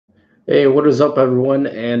Hey, what is up, everyone?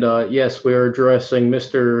 And yes, we are addressing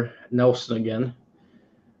Mr. Nelson again.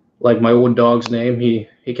 Like my old dog's name,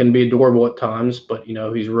 he can be adorable at times, but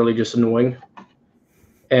he's really just annoying.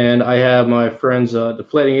 And I have my friends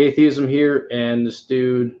Deflating Atheism here, and this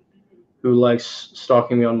dude who likes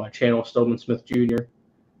stalking me on my channel, Stelman Smith Jr.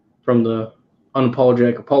 from the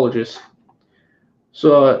Unapologetic Apologist.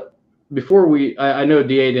 So before I know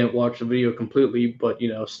DA didn't watch the video completely, but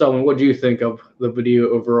Stelman, what do you think of the video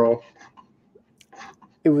overall?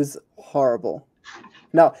 It was horrible.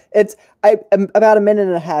 No, I'm about a minute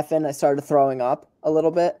and a half in, I started throwing up a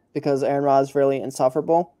little bit because Aron is really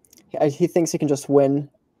insufferable. He thinks he can just win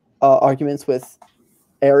arguments with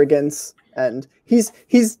arrogance, and he's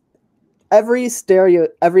every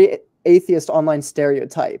atheist online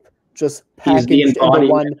stereotype just packaged into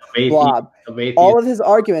one blob. All of his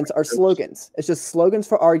arguments are slogans. It's just slogans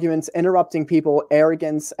for arguments, interrupting people,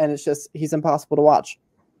 arrogance, and he's impossible to watch.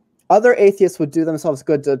 Other atheists would do themselves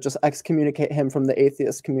good to just excommunicate him from the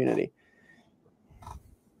atheist community.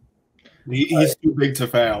 He's too big to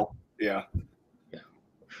fail. Yeah.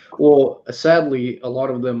 Well, sadly, a lot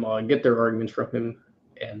of them get their arguments from him,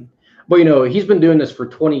 but he's been doing this for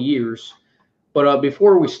 20 years. But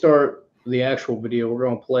before we start the actual video, we're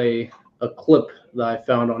going to play a clip that I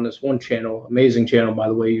found on this one channel, amazing channel, by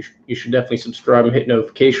the way. You should definitely subscribe and hit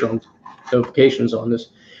notifications on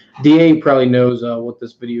this. DA probably knows what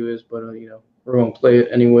this video is, but we're going to play it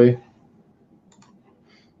anyway.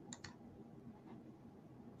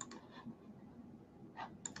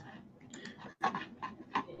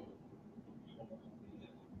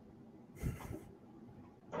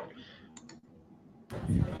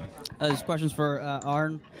 This question's for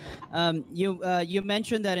Aron. You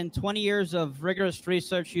mentioned that in 20 years of rigorous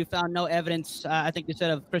research, you found no evidence, I think you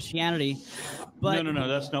said, of Christianity. But No,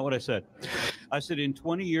 that's not what I said. I said in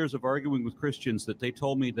 20 years of arguing with Christians that they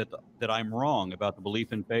told me that I'm wrong about the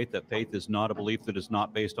belief in faith, that faith is not a belief that is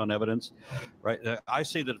not based on evidence, right? I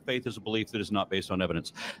say that faith is a belief that is not based on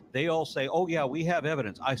evidence. They all say, oh, yeah, we have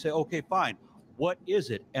evidence. I say, okay, fine. What is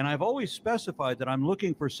it? And I've always specified that I'm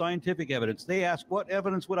looking for scientific evidence. They ask, what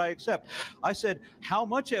evidence would I accept? I said, how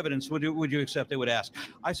much evidence would you accept? They would ask.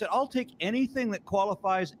 I said, I'll take anything that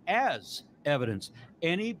qualifies as evidence.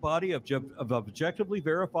 Any body of objectively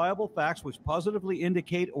verifiable facts which positively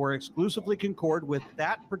indicate or exclusively concord with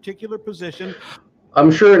that particular position. I'm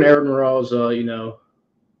sure in Aron Ra's,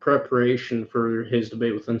 preparation for his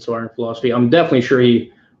debate with Inspiring Philosophy, I'm definitely sure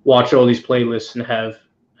he watched all these playlists and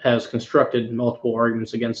has constructed multiple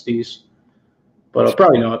arguments against these. But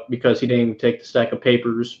probably not, because he didn't even take the stack of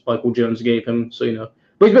papers Michael Jones gave him. So,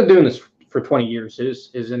 but he's been doing this for 20 years.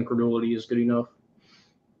 His incredulity is good enough.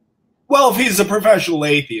 Well, if he's a professional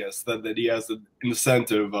atheist, then he has an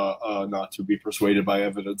incentive not to be persuaded by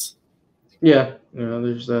evidence. Yeah,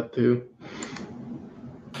 there's that too.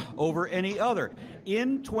 Over any other.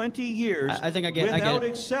 In 20 years, I think I get without it.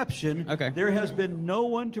 Exception, okay, there has been no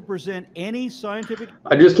one to present any scientific.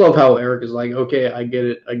 I just love how Eric is like, okay, I get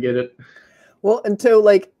it. Well, until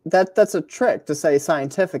that's a trick to say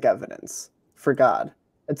scientific evidence for God.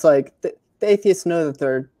 It's like the atheists know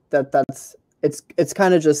that it's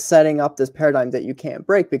kind of just setting up this paradigm that you can't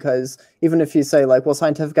break, because even if you say well,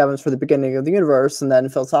 scientific evidence for the beginning of the universe, and then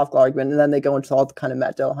philosophical argument, and then they go into all the kind of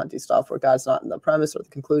Matt Dillahunty stuff where God's not in the premise or the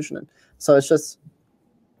conclusion, and so it's just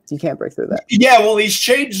you can't break through that. Yeah, well, he's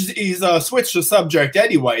switched the subject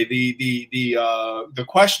anyway. The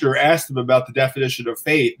questioner asked him about the definition of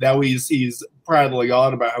faith. Now he's prattling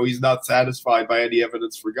on about how he's not satisfied by any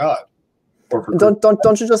evidence for God. Or for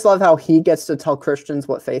don't you just love how he gets to tell Christians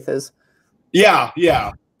what faith is? Yeah.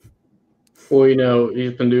 Well,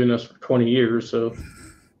 he's been doing this for 20 years, so.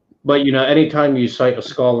 But anytime you cite a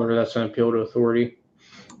scholar, that's an appeal to authority.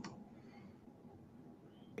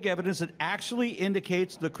 Evidence that actually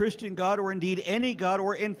indicates the Christian God, or indeed any God,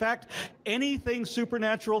 or in fact anything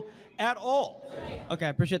supernatural at all. Okay, I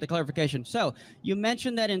appreciate the clarification. So you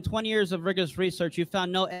mentioned that in 20 years of rigorous research, you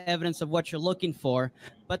found no evidence of what you're looking for.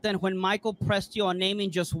 But then when Michael pressed you on naming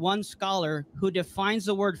just one scholar who defines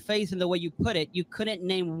the word faith in the way you put it, you couldn't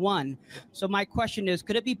name one. So my question is,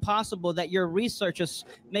 could it be possible that your research is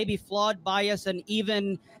maybe flawed, biased, and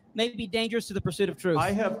even maybe dangerous to the pursuit of truth?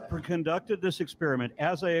 I have conducted this experiment,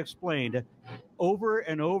 as I explained, over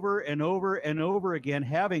and over and over and over again,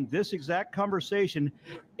 having this exact conversation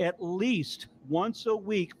at least once a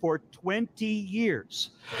week for 20 years.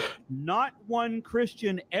 Not one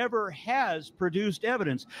Christian ever has produced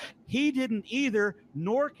evidence. He didn't either,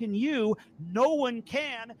 nor can you. No one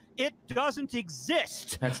can. It doesn't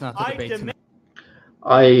exist. That's not the debate.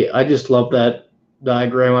 I just love that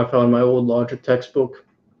diagram I found in my old logic textbook.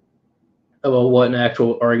 about what an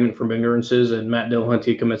actual argument from ignorance is, and Matt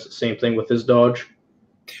Dillahunty commits the same thing with his Dodge.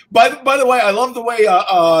 By the way, I love the way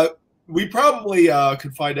we probably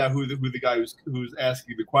could find out who the guy who's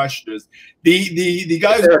asking the question is. The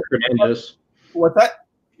guy who's Eric Hernandez. What's that?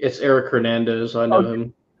 It's Eric Hernandez. I know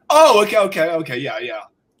him. Oh, okay,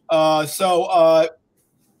 yeah. So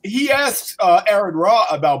he asks Aron Ra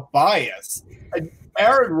about bias, and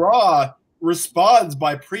Aron Ra responds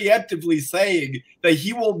by preemptively saying that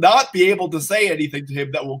he will not be able to say anything to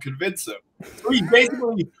him that will convince him. So he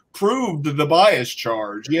basically proved the bias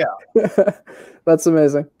charge. Yeah. That's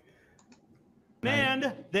amazing.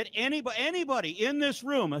 And that anybody in this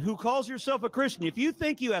room who calls yourself a Christian, if you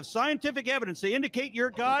think you have scientific evidence to indicate you're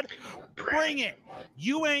God, bring it.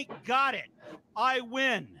 You ain't got it. I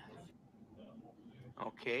win.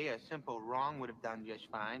 Okay, a simple wrong would have done just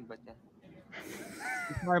fine, but...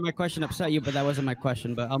 Sorry, my question upset you, but that wasn't my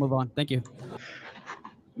question, but I'll move on. Thank you.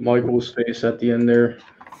 Michael's face at the end there.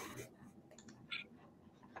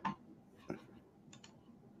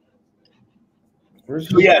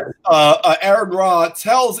 Yes, Aron Ra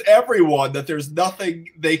tells everyone that there's nothing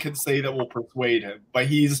they can say that will persuade him, but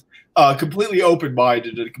he's completely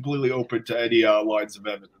open-minded and completely open to any lines of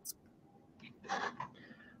evidence.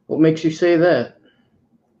 What makes you say that?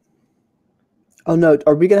 Oh no,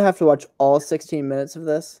 are we gonna have to watch all 16 minutes of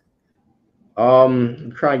this?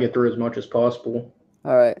 I'm trying to get through as much as possible.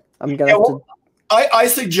 All right, I'm gonna have to. I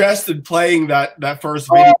suggested playing that first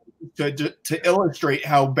video to illustrate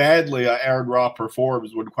how badly Aron Ra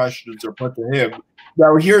performs when questions are put to him.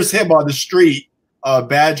 Now here's him on the street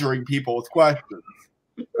badgering people with questions.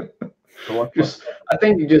 I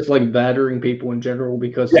think you just like battering people in general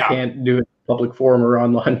because you can't do it in public forum or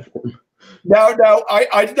online forum. Now,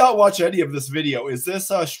 I did not watch any of this video. Is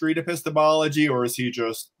this street epistemology, or is he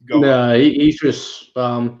just going? No, he's just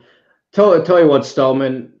tell you what,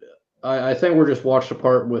 Stelman. I think we're just watched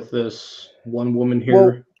apart with this one woman here.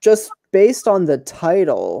 Well, just based on the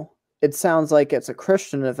title, it sounds like it's a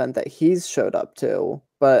Christian event that he's showed up to,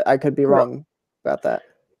 but I could be wrong about that.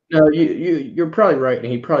 No, you're probably right, and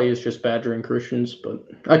he probably is just badgering Christians, but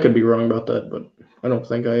I could be wrong about that, but I don't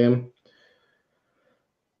think I am.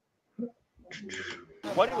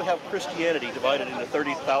 Why do we have Christianity divided into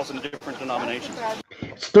 30,000 different denominations?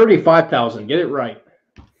 It's 35,000. Get it right.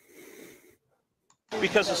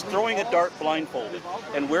 Because it's throwing a dart blindfolded,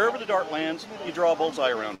 and wherever the dart lands, you draw a bullseye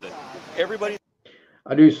around it. Everybody.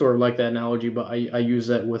 I do sort of like that analogy, but I use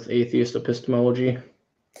that with atheist epistemology.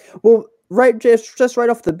 Well, right, just right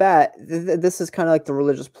off the bat, this is kind of like the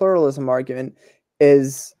religious pluralism argument.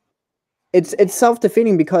 It's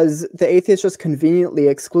self-defeating because the atheists just conveniently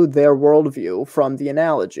exclude their worldview from the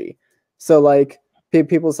analogy. So, like,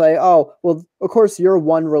 people say, "Oh, well, of course, your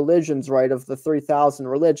one religion's right of the 3,000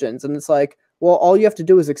 religions," and it's like, well, all you have to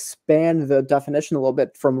do is expand the definition a little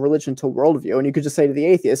bit from religion to worldview, and you could just say to the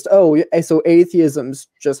atheist, "Oh, so atheism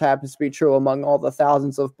just happens to be true among all the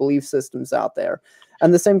thousands of belief systems out there."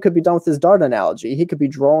 And the same could be done with his dart analogy. He could be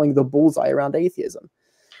drawing the bullseye around atheism.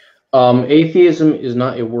 Atheism is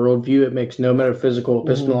not a worldview. It makes no metaphysical,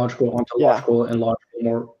 epistemological, ontological, and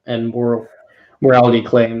logical and morality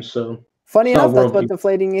claims. So, funny enough, that's what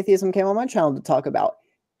Deflating Atheism came on my channel to talk about.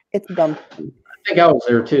 It's dumb. I think I was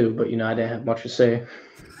there too, but I didn't have much to say.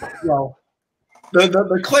 Well,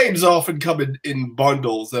 the claims often come in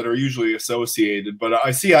bundles that are usually associated, but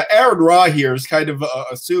I see Aron Ra here is kind of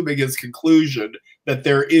assuming his conclusion that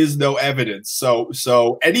there is no evidence.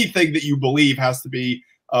 So anything that you believe has to be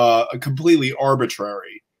completely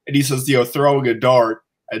arbitrary. And he says, throwing a dart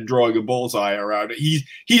and drawing a bullseye around it.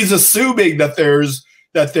 He's assuming that there's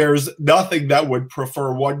nothing that would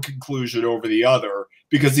prefer one conclusion over the other,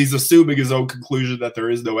 because he's assuming his own conclusion that there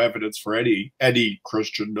is no evidence for any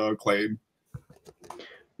Christian claim.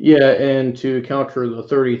 Yeah, and to counter the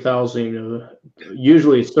 30,000,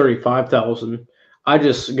 usually it's 35,000. I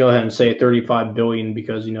just go ahead and say 35 billion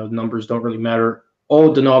because numbers don't really matter.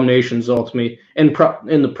 All denominations ultimately, in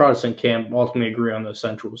the Protestant camp, ultimately agree on the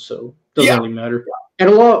essentials, so it doesn't really matter. And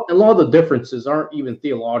a lot of the differences aren't even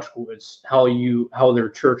theological. It's how their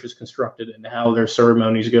church is constructed and how their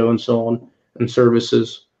ceremonies go and so on, and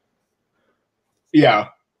services. Yeah.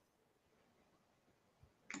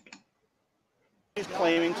 He's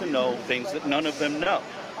claiming to know things that none of them know.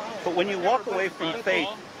 But when you walk away from faith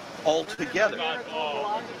altogether,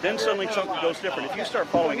 then suddenly something goes different. If you start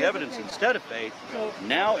following evidence instead of faith,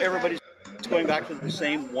 now everybody's going back to the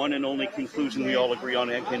same one and only conclusion we all agree on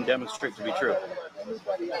and can demonstrate to be true.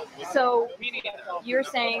 So you're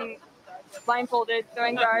saying blindfolded,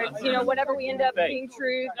 throwing darts, you know, whatever we end up being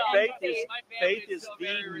true. Faith is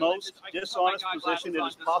the most dishonest position it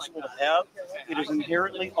is possible to have. It is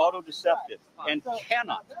inherently auto-deceptive and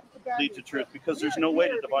cannot lead to truth because there's no way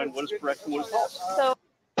to define what is correct and what is false. So,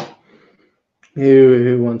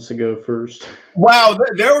 who wants to go first? Wow,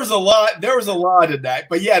 there was a lot. There was a lot in that,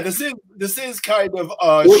 but yeah, this is kind of.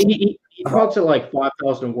 Well, he talks at like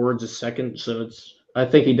 5,000 words a second, so I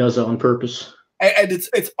think he does it on purpose. And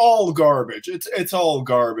it's all garbage. It's all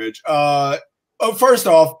garbage. First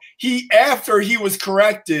off, after he was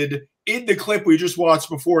corrected in the clip we just watched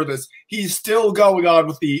before this, he's still going on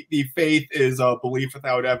with the faith is a belief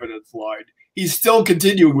without evidence line. He's still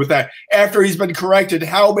continuing with that after he's been corrected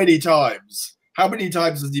how many times? How many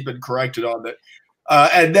times has he been corrected on that?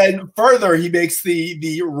 And then further, he makes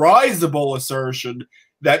the risible assertion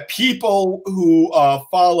that people who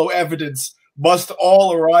follow evidence must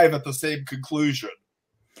all arrive at the same conclusion,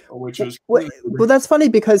 which is well, that's funny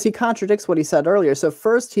because he contradicts what he said earlier. So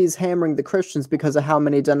first he's hammering the Christians because of how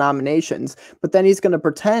many denominations, but then he's going to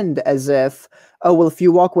pretend as if, oh, well, if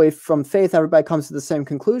you walk away from faith, everybody comes to the same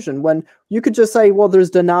conclusion, when you could just say, well,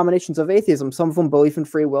 there's denominations of atheism. Some of them believe in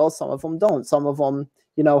free will, some of them don't. Some of them,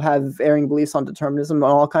 you know, have erring beliefs on determinism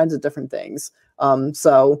and all kinds of different things.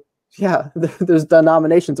 So yeah, there's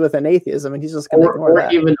denominations within atheism, and he's just going to ignore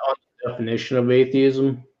that. Even on the definition of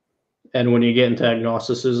atheism, and when you get into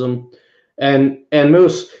agnosticism, and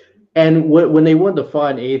when they want to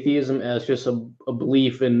define atheism as just a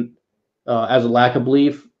belief in as a lack of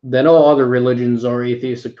belief, then all other religions are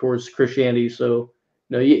atheistic towards Christianity. So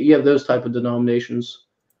you have those type of denominations,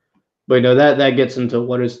 but that gets into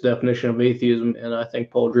what is the definition of atheism, and I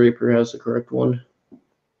think Paul Draper has the correct one.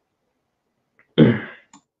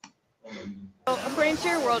 according to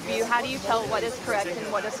your worldview, how do you tell what is correct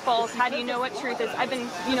and what is false? How do you know what truth is?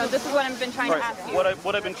 This is what I've been trying to ask you.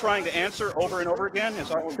 What I've been trying to answer over and over again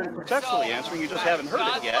is I've been contextually answering. You just haven't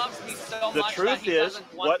heard it yet. The truth is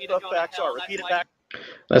what the facts are. Repeat it back.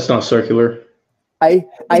 That's not circular.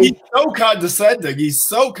 He's so condescending. He's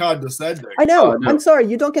so condescending. I know. I'm sorry.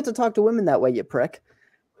 You don't get to talk to women that way, you prick.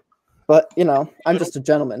 But, I'm just a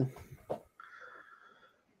gentleman.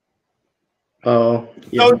 Oh,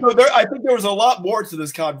 yeah. So I think there was a lot more to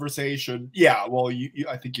this conversation. Yeah, well,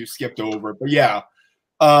 I think you skipped over it. But yeah,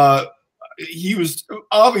 he was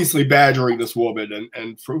obviously badgering this woman,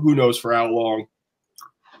 and for who knows for how long.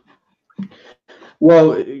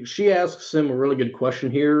 Well, she asks him a really good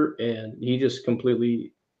question here, and he just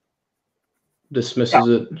completely dismisses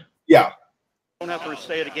it. Yeah. Don't have to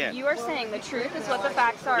say it again. You are saying the truth is what the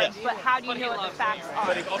facts are, yes. But how do you know what the facts are?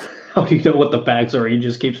 How do you know what the facts are? He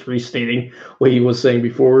just keeps restating what he was saying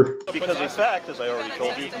before. Because a fact, as I already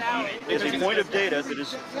told you, is a point of data that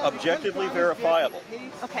is objectively verifiable.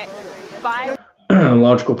 Okay. By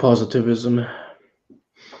logical positivism.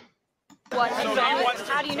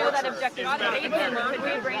 How do you know that objective statement could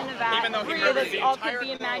be brain of that? This all could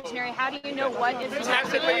be imaginary. How do you know what is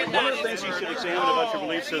imaginary? One of the things you should examine about your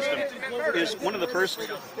belief system is one of the first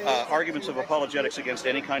arguments of apologetics against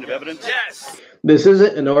any kind of evidence. Yes. This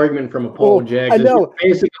isn't an argument from apologetics. I know.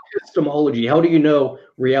 It's basic epistemology. How do you know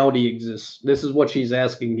reality exists? This is what she's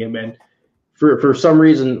asking him, and for some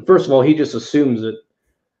reason, first of all, he just assumes it.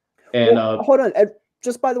 And hold on.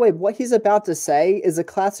 Just by the way, what he's about to say is a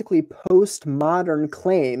classically postmodern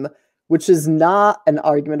claim, which is not an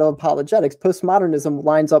argument of apologetics. Postmodernism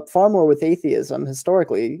lines up far more with atheism,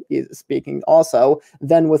 historically speaking, also,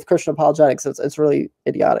 than with Christian apologetics. It's really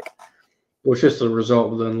idiotic. Well, it's just a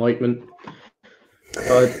result of the Enlightenment.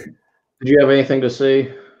 Did you have anything to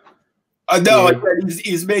say? No,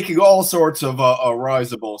 he's making all sorts of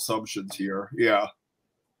risible assumptions here. Yeah.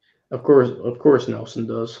 Of course, Nelson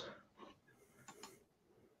does.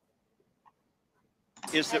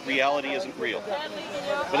 Is that reality isn't real.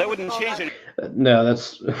 But that wouldn't change it. No,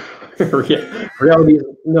 that's reality.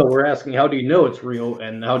 No, we're asking how do you know it's real,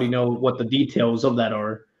 and how do you know what the details of that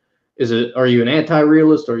are? Are you an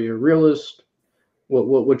anti-realist? Are you a realist?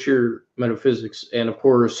 What's your metaphysics? And of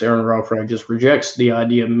course, Aron Ralfrag just rejects the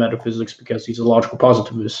idea of metaphysics because he's a logical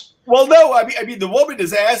positivist. Well, no, I mean, the woman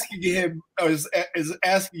is asking him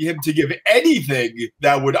to give anything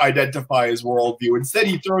that would identify his worldview. Instead,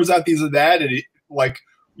 he throws out these and that, and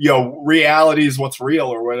reality is what's real,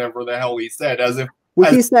 or whatever the hell he said, as if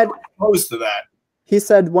he said opposed to that. He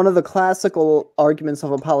said one of the classical arguments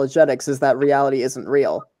of apologetics is that reality isn't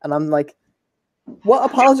real, and I'm like, what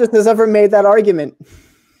apologist has ever made that argument?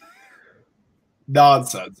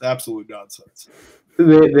 Nonsense, absolute nonsense.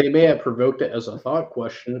 They may have provoked it as a thought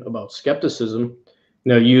question about skepticism,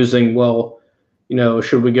 using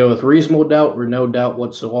should we go with reasonable doubt or no doubt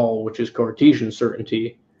whatsoever, which is Cartesian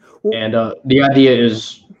certainty. And the idea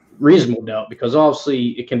is reasonable doubt, because obviously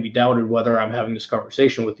it can be doubted whether I'm having this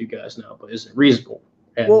conversation with you guys now, but is it reasonable?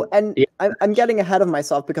 And I'm getting ahead of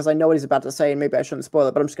myself because I know what he's about to say, and maybe I shouldn't spoil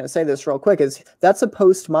it, but I'm just going to say this real quick, is that's a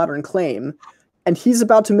postmodern claim, and he's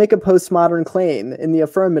about to make a postmodern claim in the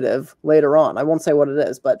affirmative later on. I won't say what it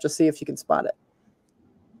is, but just see if you can spot it.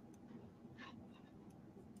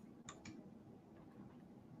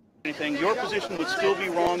 Anything, your position would still be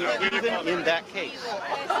wrong even in that case.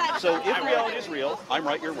 So if reality is real, I'm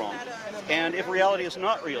right, you're wrong. And if reality is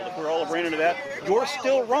not real, if we're all a brain into that, you're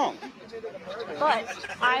still wrong. But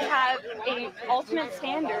I have a ultimate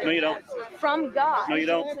standard. No, you don't. From God. No, you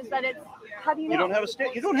don't. Says that it's, how do you know? You don't have a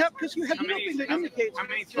standard. You don't have, because you have nothing that indicates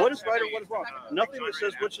what is right or what is wrong. Nothing that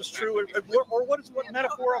says which is true or what is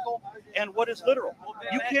metaphorical and what is literal.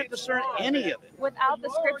 You can't discern any of it. Without the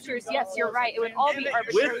scriptures, yes, you're right. It would all be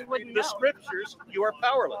arbitrary. With the scriptures, you are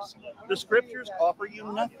powerless. The scriptures offer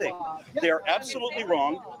you nothing. They are absolutely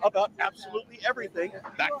wrong about absolutely everything,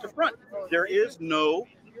 back to front. There is no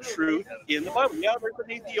truth in the Bible. Yeah, there's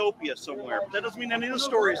an Ethiopia somewhere, but that doesn't mean any of the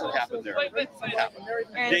stories that happened there happened.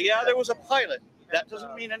 Yeah, there was a pilot. That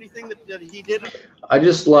doesn't mean anything that he didn't. I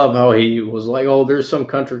just love how he was like, oh, there's some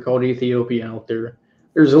country called Ethiopia out there.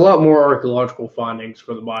 There's a lot more archaeological findings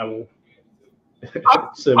for the Bible. I'm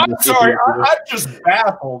sorry, I'm just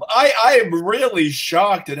baffled. I am really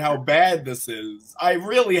shocked at how bad this is. I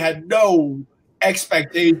really had no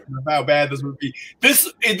expectation of how bad this would be.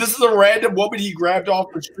 This is a random woman he grabbed off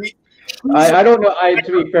the street. I don't know.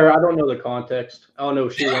 To be fair, I don't know the context. I don't know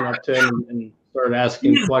if she went up to him and started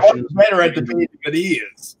asking questions. He's better at debating than he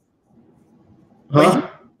is. Huh?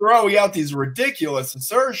 Throwing out these ridiculous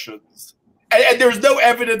assertions. And there's no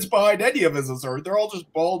evidence behind any of his assertions. They're all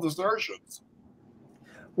just bald assertions.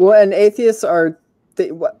 Well, and atheists are,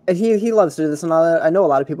 he loves to do this, and I know a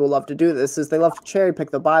lot of people love to do this, is they love to cherry pick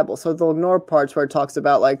the Bible. So they'll ignore parts where it talks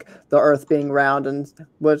about like the earth being round, and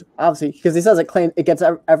what obviously, because he says it gets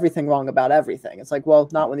everything wrong about everything. It's like, well,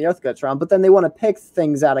 not when the earth gets round, but then they want to pick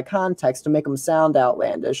things out of context to make them sound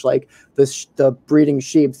outlandish, like the breeding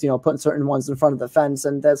sheep, putting certain ones in front of the fence,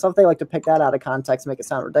 and that stuff. They like to pick that out of context, make it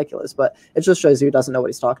sound ridiculous, but it just shows you he doesn't know what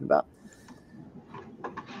he's talking about.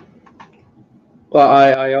 Well,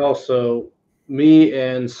 I also, me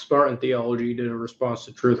and Spartan Theology did a response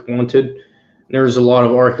to Truth Wanted. There's a lot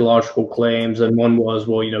of archaeological claims, and one was,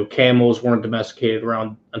 well, camels weren't domesticated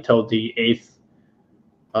around until the 8th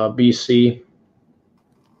BC,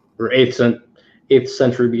 or 8th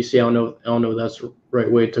century BC. I don't know if that's the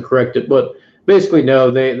right way to correct it, but basically,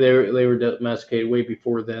 no, they were domesticated way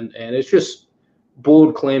before then, and it's just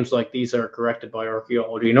bold claims like these that are corrected by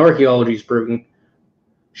archaeology, and archaeology is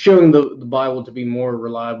showing the Bible to be more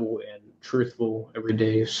reliable and truthful every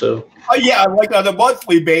day. So yeah, like on a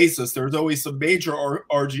monthly basis, there's always some major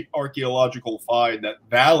archaeological find that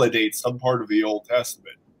validates some part of the Old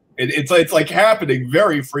Testament. It's like happening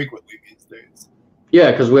very frequently these days.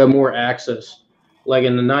 Yeah, because we have more access. Like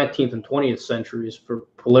in the 19th and 20th centuries, for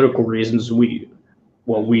political reasons,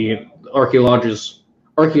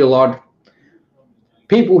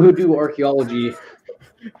 people who do archaeology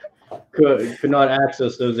could not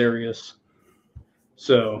access those areas.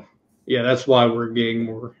 So yeah, that's why we're getting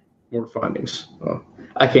more findings.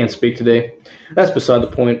 I can't speak today. That's beside the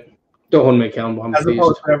point. Don't hold me accountable. As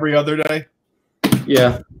opposed to every other day.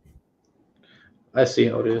 Yeah, I see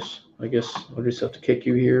how it is. I guess I'll just have to kick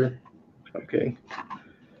you here. Okay.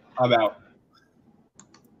 I'm out.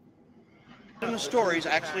 And the stories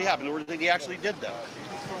actually happened, or he actually did them.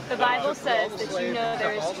 The Bible says that you know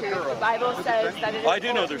there is truth. The Bible says that it is I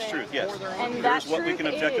do know there's truth, yes. And there's what we can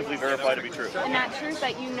objectively verify to be true. And that truth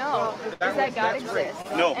that you know is that God exists.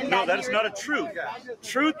 No, that is not a truth.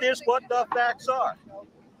 Truth is what the facts are.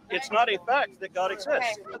 It's not a fact that God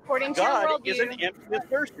exists. Okay. According to God your is an empty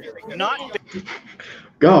assertion.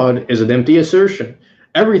 God is an empty assertion.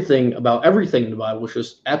 Everything about everything in the Bible is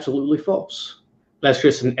just absolutely false. That's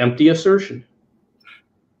just an empty assertion.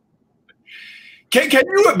 Can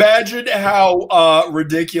you imagine how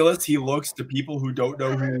ridiculous he looks to people who don't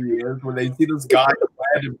know who he is when they see this guy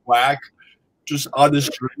clad in black just on the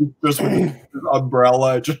street, just with his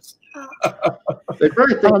umbrella, just. They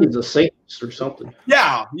probably think he's a Satanist or something.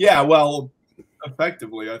 Yeah. Well,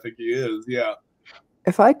 effectively, I think he is. Yeah.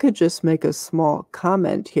 If I could just make a small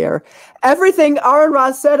comment here, everything Aron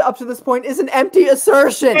Ross said up to this point is an empty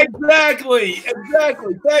assertion. Exactly.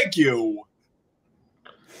 Thank you.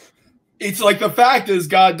 It's like the fact is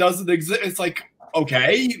God doesn't exist. It's like,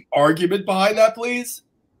 okay, argument behind that, please.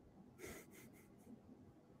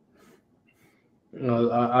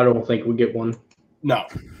 No, I don't think we get one. No.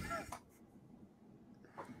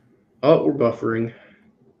 Oh, we're buffering.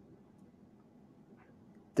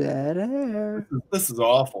 Dead air. This is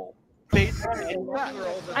awful. Faith in fact.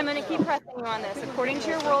 I'm going to keep pressing you on this. According to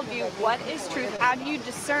your worldview, what is truth? How do you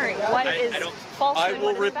discern what is falsehood? I will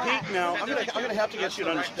what is repeat fact? now. I'm gonna have to get you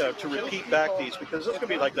to repeat back these, because this is gonna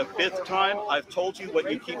be like the 5th time I've told you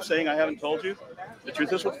what you keep saying I haven't told you. The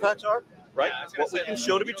truth is what the facts are, right? What we can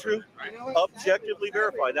show to be true, objectively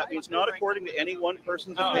verified. That means not according to any one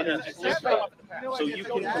person's opinion. So you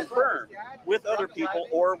can confirm with other people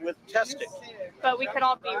or with testing. But we could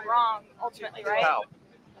all be wrong ultimately, right? How?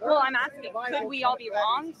 Well, I'm asking, could we all be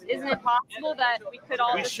wrong? Isn't it possible that we could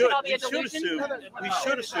all, We this should, could all be we a should delusion?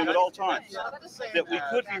 assume at all times that we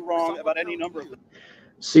could be wrong about any number of things.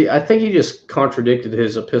 See, I think he just contradicted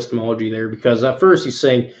his epistemology there, because at first he's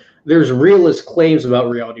saying there's realist claims about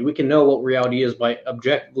reality. We can know what reality is by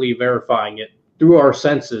objectively verifying it through our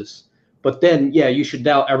senses. But then, yeah, you should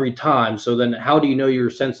doubt every time. So then how do you know your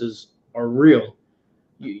senses are real?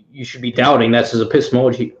 You should be doubting. That's his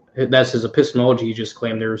epistemology. That's his epistemology he just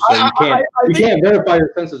claimed there. So you can't verify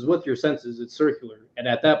your senses with your senses. It's circular. And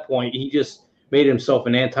at that point, he just made himself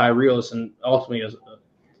an anti-realist, and ultimately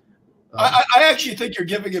I actually think you're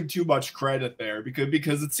giving him too much credit there,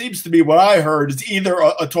 because it seems to me what I heard is either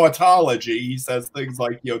a tautology. He says things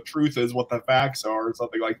like, you know, truth is what the facts are, or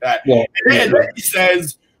something like that. Yeah. And then he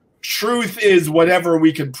says truth is whatever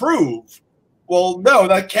we can prove. Well, no,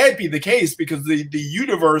 that can't be the case, because the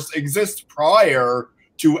universe exists prior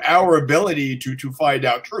to our ability to find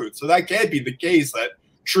out truth. So that can't be the case, that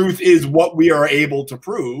truth is what we are able to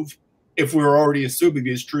prove if we're already assuming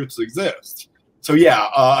these truths exist. So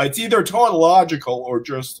yeah, it's either tautological or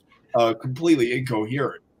just completely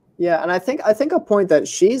incoherent. Yeah, and I think a point that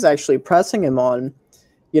she's actually pressing him on,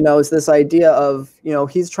 you know, is this idea of, you know,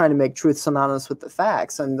 he's trying to make truth synonymous with the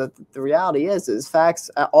facts, and the reality is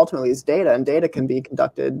facts ultimately is data, and data can be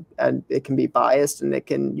conducted, and it can be biased,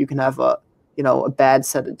 and you can have a, you know, a bad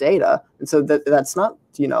set of data, and so that's not,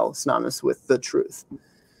 you know, synonymous with the truth.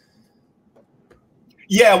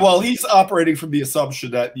 Yeah, well, he's operating from the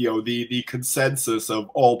assumption that, you know, the consensus of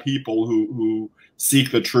all people who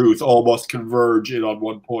seek the truth all must converge in on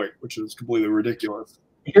one point, which is completely ridiculous.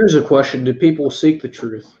 Here's a question: do people seek the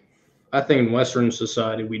truth? I think in Western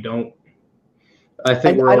society we don't. I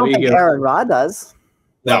think I don't think Aron Ra does.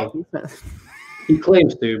 No, he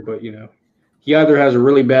claims to, but you know, he either has a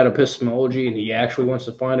really bad epistemology and he actually wants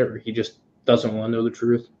to find it, or he just doesn't want to know the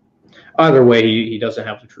truth. Either way, he doesn't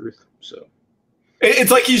have the truth. So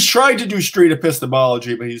it's like he's trying to do street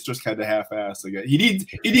epistemology, but he's just kind of half-assing it. He needs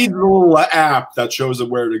a little app that shows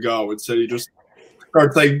him where to go. Instead, he just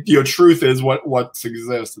starts saying, you know, truth is what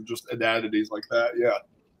exists, and just inanities like that. Yeah.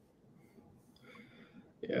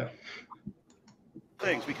 Yeah.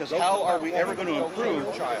 Things, because how are we ever going to improve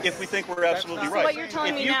if we think we're absolutely right? So what you're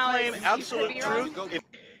telling me now is absolute truth.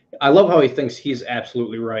 I love how he thinks he's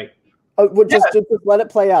absolutely right. Oh, well, just let it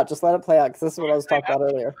play out. Just let it play out, because this is what I was talking about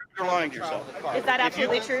earlier. You're lying to yourself. Is that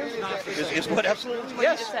absolutely true? Is what absolutely? What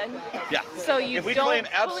Yes. you just said? Yeah. So you if we don't claim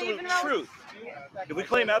believe in absolute truth, if we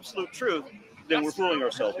claim absolute truth, then we're fooling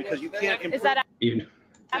ourselves, because you can't improve. Is that Even.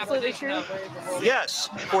 absolutely true? Yes,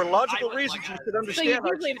 for logical reasons you should So understand. you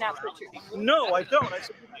do believe in absolute truth? No, I don't. I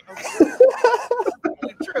said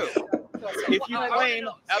true. If you claim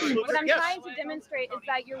absolute What truth, I'm yes. trying to demonstrate is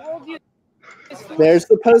that your worldview is foolish. There's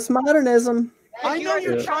the postmodernism. I know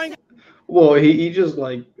you're trying. Well, he just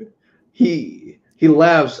like he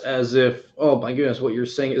laughs as if, oh my goodness, what you're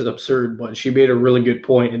saying is absurd, but she made a really good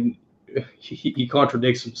point, and he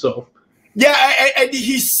contradicts himself. Yeah, and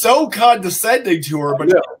he's so condescending to her, but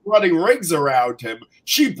she's running rings around him.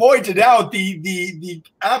 She pointed out the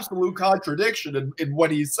absolute contradiction in what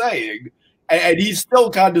he's saying, and he's still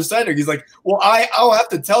condescending. He's like, well, I'll have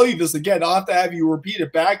to tell you this again. I'll have to have you repeat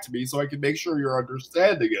it back to me so I can make sure you're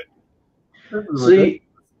understanding it. See,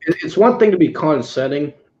 it's one thing to be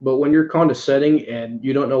condescending, but when you're condescending and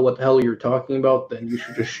you don't know what the hell you're talking about, then you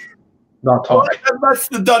should just not talk. Well, that's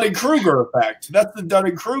the Dunning-Kruger effect. That's the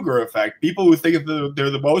Dunning-Kruger effect. People who think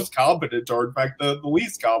they're the most competent are, in fact, the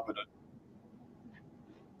least competent.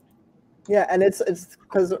 Yeah, and it's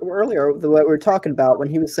because earlier what we were talking about when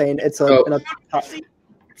he was saying it's sorry.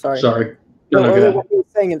 No, Earlier when he was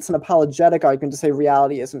saying it's an apologetic argument to say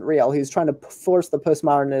reality isn't real. He was trying to force the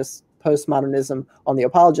postmodernism on the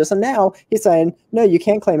apologist, and now he's saying no, you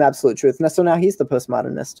can't claim absolute truth. And so now he's the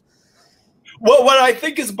postmodernist. Well, what I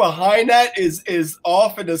think is behind that is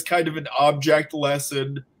often as kind of an object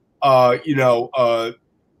lesson. An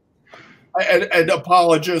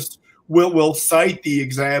apologist will cite the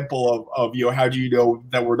example of how do you know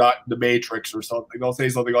that we're not in the Matrix or something. They'll say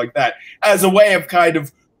something like that as a way of kind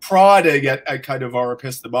of prodding at kind of our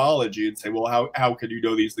epistemology and say, well, how can you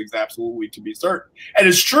know these things absolutely to be certain? And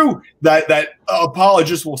it's true that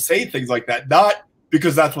apologists will say things like that, not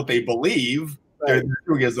because that's what they believe. Right. They're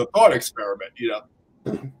doing it as a thought experiment, you know.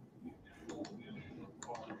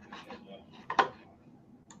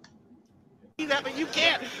 That, but you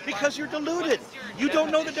can't because you're deluded. You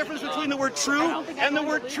don't know the difference between the word true and the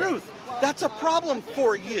word truth. That's a problem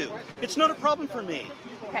for you. It's not a problem for me.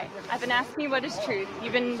 Okay, I've been asking you what is truth.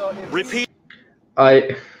 You've been repeat.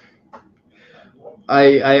 I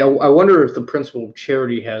wonder if the principle of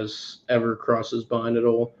charity has ever crossed his mind at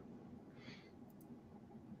all.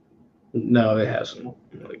 No, it hasn't.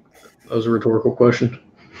 Like, that was a rhetorical question.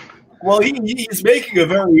 Well, he's making a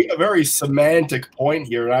very semantic point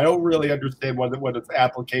here, and I don't really understand what its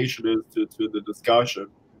application is to the discussion.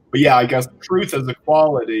 But yeah, I guess truth as a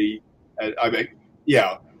quality. I mean,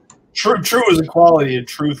 yeah, true is a quality, and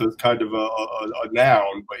truth is kind of a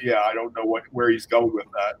noun. But yeah, I don't know where he's going with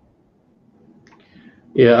that.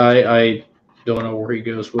 Yeah, I don't know where he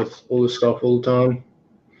goes with all this stuff all the time.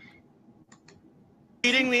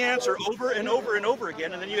 Repeating the answer over and over and over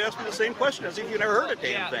again, and then you ask me the same question as if you never heard a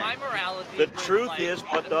damn thing. The truth is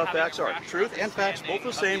what the facts are. Truth and facts both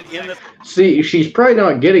the same in the... See, she's probably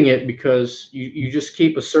not getting it because you just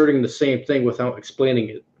keep asserting the same thing without explaining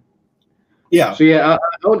it. Yeah. So yeah,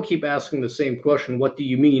 I would keep asking the same question. What do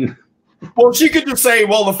you mean? Well, she could just say,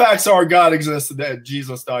 well, the facts are God exists and that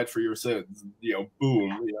Jesus died for your sins. You know,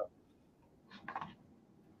 boom.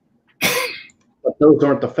 Yeah. But those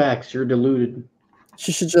aren't the facts. You're deluded.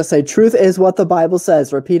 She should just say, truth is what the Bible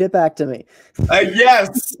says. Repeat it back to me.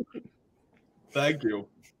 Yes. Thank you.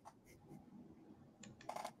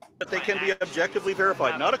 That they can be objectively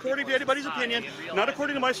verified, not according to anybody's opinion, not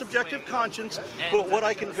according to my subjective conscience, but what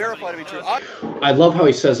I can verify to be true. I love how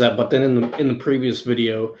he says that, but then in the previous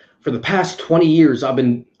video, for the past 20 years, I've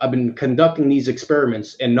been conducting these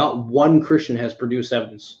experiments, and not one Christian has produced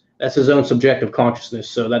evidence. That's his own subjective consciousness,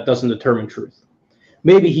 so that doesn't determine truth.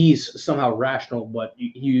 Maybe he's somehow rational, but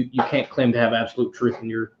you can't claim to have absolute truth in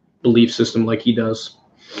your belief system like he does.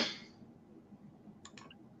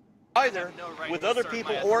 Either with other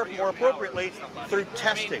people or, more appropriately, through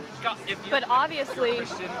testing. But obviously,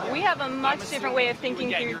 we have a much different way of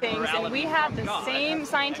thinking through things, and we have the same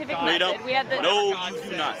scientific method. We have the... No, you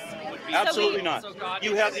do not. Absolutely not.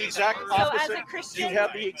 You have the exact opposite. So as a Christian, you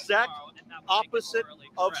have the exact opposite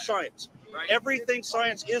of science. Everything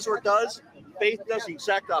science is or does, faith does the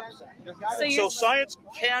exact opposite. So science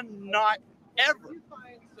cannot ever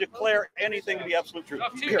declare anything to be absolute truth.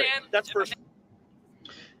 Period. That's first.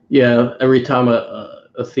 Yeah, every time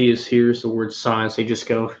a theist hears the word science, they just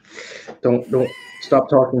go, "Don't stop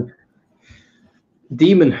talking."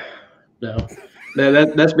 Demon. No,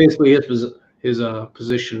 that's basically his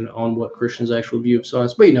position on what Christians actually view of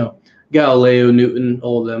science. But you know, Galileo, Newton,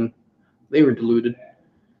 all of them, they were deluded.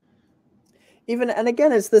 And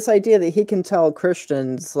again, it's this idea that he can tell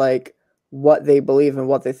Christians like what they believe and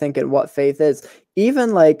what they think and what faith is.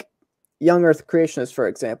 Even like young earth creationists, for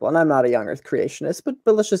example, and I'm not a young earth creationist, but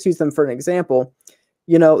let's just use them for an example.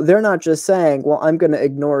 You know, they're not just saying, well, I'm going to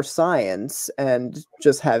ignore science and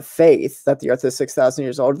just have faith that the earth is 6,000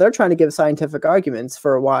 years old. They're trying to give scientific arguments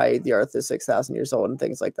for why the earth is 6,000 years old and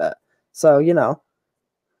things like that. So, you know.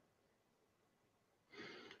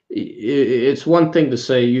 It's one thing to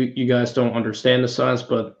say you guys don't understand the science,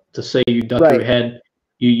 but to say you duck your head,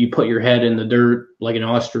 you put your head in the dirt like an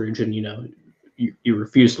ostrich, and you know you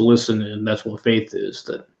refuse to listen, and that's what faith is.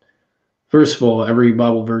 That first of all, every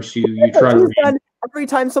Bible verse you try to read. Every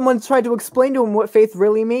time someone's tried to explain to him what faith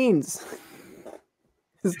really means.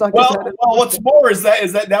 Well, what's more is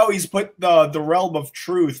that now he's put the realm of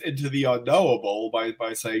truth into the unknowable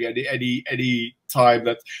by saying any time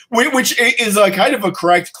that, which is a kind of a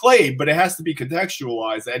correct claim, but it has to be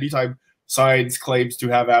contextualized. Anytime science claims to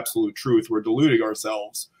have absolute truth, we're deluding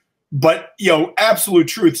ourselves. But you know, absolute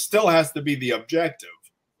truth still has to be the objective.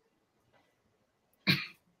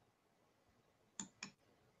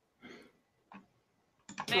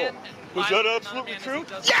 Was that absolutely true?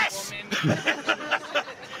 Yes!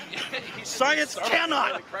 Science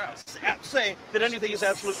cannot say that anything is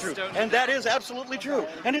absolute truth. And that is absolutely true.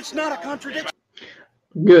 And it's not a contradiction.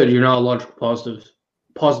 Good, you're not a logical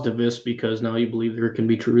positivist because now you believe there can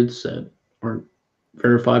be truths that aren't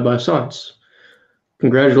verified by science.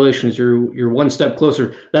 Congratulations, you're one step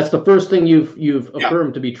closer. That's the first thing you've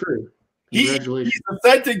affirmed to be true. Congratulations. He's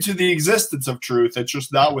assenting to the existence of truth. It's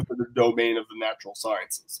just not within the domain of the natural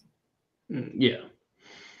sciences. Yeah.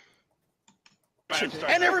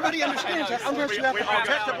 And everybody understands that unless you have to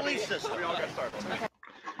protect the belief system.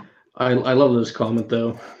 I love this comment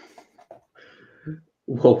though.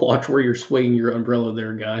 Well, watch where you're swinging your umbrella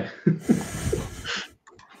there, guy.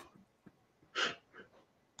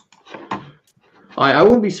 I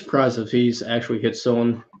wouldn't be surprised if he's actually hit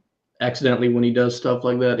someone accidentally when he does stuff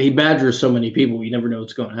like that. He badgers so many people, you never know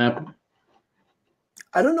what's going to happen.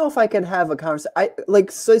 I don't know if I can have a conversation.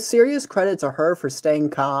 So serious credit to her for staying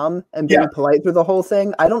calm and being polite through the whole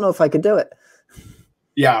thing. I don't know if I could do it.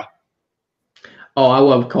 Yeah. Oh, I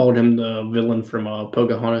would have called him the villain from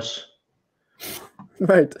Pocahontas.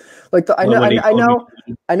 Right. Like I know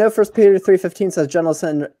 1 Peter 3:15 says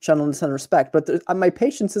gentleness and respect, but my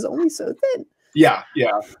patience is only so thin. Yeah,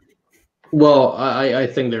 yeah. Well, I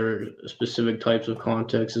think there are specific types of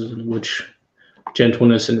contexts in which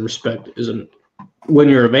gentleness and respect isn't. When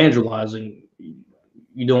you're evangelizing,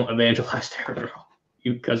 you don't evangelize there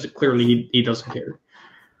because clearly he doesn't care.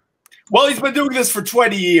 Well, he's been doing this for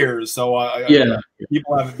 20 years, so yeah,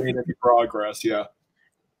 people haven't made any progress. Yeah.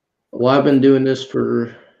 Well, I've been doing this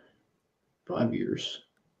for 5 years.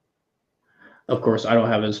 Of course, I don't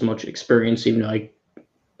have as much experience, even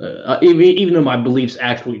though my beliefs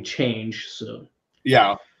actually change. So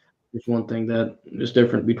yeah, there's one thing that is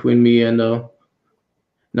different between me and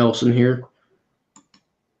Nelson here.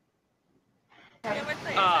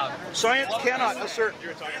 Science cannot assert.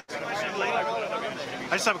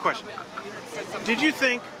 I just have a question. Did you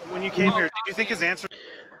think when you came here? Did you think his answer?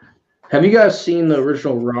 Have you guys seen the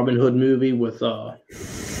original Robin Hood movie with? Do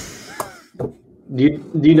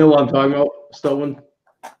you know what I'm talking about, Stelman?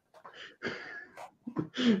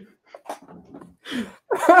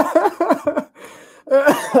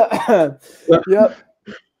 Yep.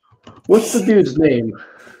 What's the dude's name?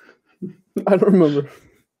 I don't remember.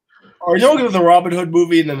 Are you looking at the Robin Hood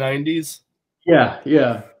movie in the 90s? Yeah,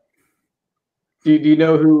 yeah. Do you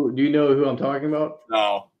know who I'm talking about?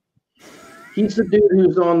 No. He's the dude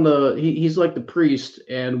who's on he's like the priest,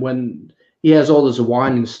 and when he has all this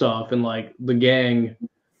wine and stuff, and like the gang,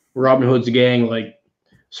 Robin Hood's gang, like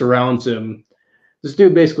surrounds him. This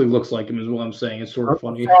dude basically looks like him, is what I'm saying. It's sort of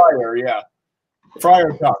funny. Friar, yeah.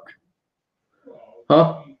 Friar Tuck.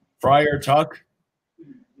 Huh? Friar Tuck?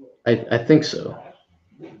 I think so.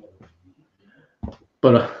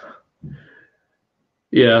 But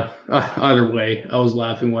yeah, either way, I was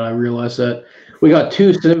laughing when I realized that. We got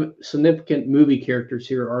two significant movie characters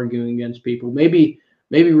here arguing against people. Maybe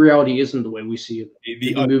reality isn't the way we see it.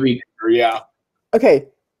 The movie, yeah. Okay,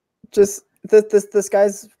 just this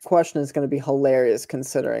guy's question is going to be hilarious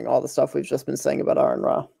considering all the stuff we've just been saying about Aron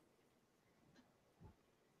Ra.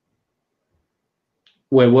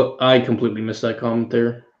 Wait, what? I completely missed that comment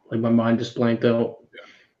there. Like my mind just blanked out.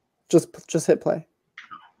 Yeah. Just hit play.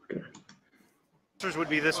 Okay. Answers would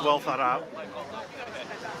be this well thought out.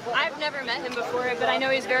 I've never met him before, but I know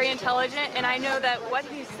he's very intelligent, and I know that what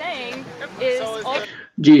he's saying is.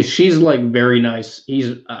 Geez, she's like very nice.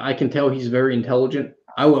 I can tell he's very intelligent.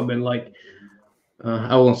 I would have been like,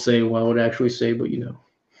 I won't say what I would actually say, but you know.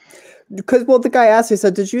 Because the guy asked, he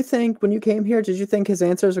said, "Did you think when you came here? Did you think his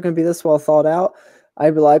answers were going to be this well thought out?"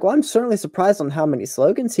 I'd be like, "Well, I'm certainly surprised on how many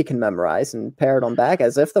slogans he can memorize and parrot on back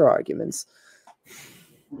as if they're arguments."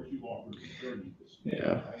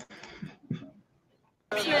 Yeah.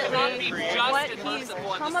 Ultimately, what he's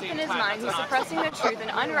come up in his mind, he's suppressing the truth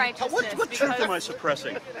and unrighteousness. What truth am I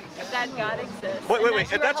suppressing? That God exists. Wait.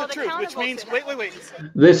 That's a truth, which means wait.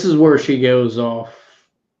 This is where she goes off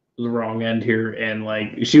the wrong end here, and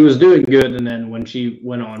like she was doing good, and then when she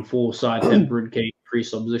went on full side tempered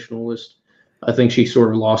presuppositionalist, I think she sort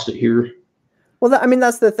of lost it here. Well,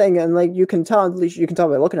 that's the thing, and like you can tell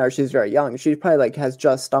by looking at her, she's very young. She probably has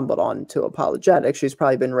just stumbled onto apologetics. She's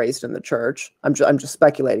probably been raised in the church. I'm just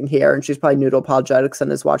speculating here, and she's probably new to apologetics and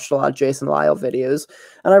has watched a lot of Jason Lyle videos.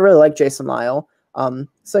 And I really like Jason Lyle.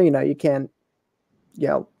 So you can't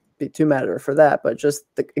be too mad at her for that. But just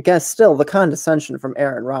still the condescension from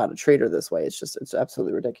Aron Ra to treat her this way, it's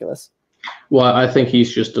absolutely ridiculous. Well, I think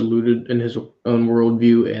he's just deluded in his own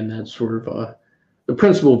worldview, and that's sort of the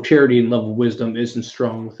principle of charity and love of wisdom isn't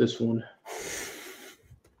strong with this one.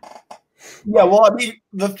 Yeah, well, I mean,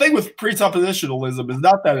 the thing with presuppositionalism is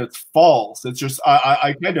not that it's false. It's just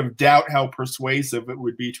I kind of doubt how persuasive it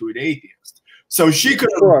would be to an atheist. So she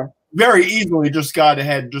could have very easily just gone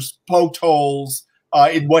ahead and just poked holes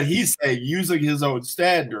in what he's saying using his own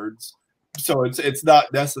standards. So it's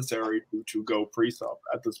not necessary to go presup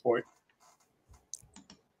at this point.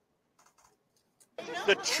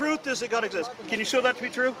 The truth is that God exists. Can you show that to be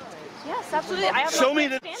true? Yes, absolutely. Show me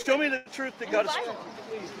the truth that God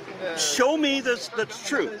is. Show me the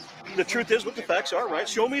truth. The truth is what the facts are, right?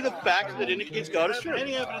 Show me the fact that indicates God is true.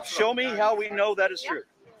 Show me how we know that is true.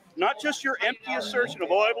 Not just your empty assertion of,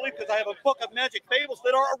 oh, I believe because I have a book of magic fables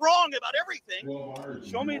that are wrong about everything.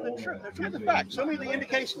 Show me the truth. Show me the facts. Show me the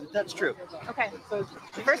indication that that's true. Okay.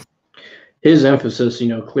 First, his emphasis,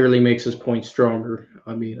 clearly makes his point stronger.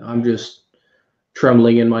 I mean, I'm just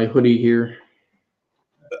trembling in my hoodie here.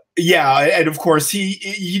 Yeah, and of course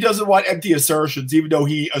he doesn't want empty assertions, even though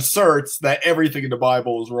he asserts that everything in the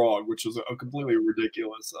Bible is wrong, which is a completely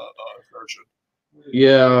ridiculous assertion.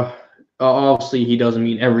 Yeah, obviously he doesn't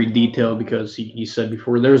mean every detail, because he said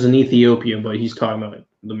before there's an Ethiopia, but he's talking about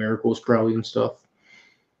the miracles probably and stuff.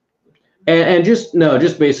 And just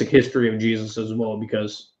basic history of Jesus as well,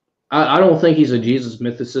 because I don't think he's a Jesus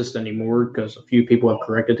mythicist anymore, because a few people have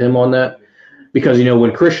corrected him on that. Because,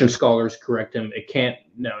 when Christian scholars correct him, it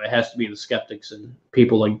has to be the skeptics and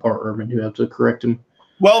people like Bart Ehrman who have to correct him.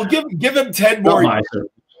 Well, give him 10 more years.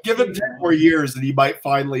 Give him 10 more years, and he might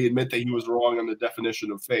finally admit that he was wrong on the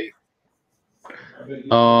definition of faith.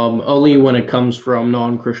 Only when it comes from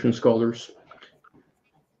non-Christian scholars.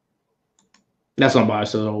 That's not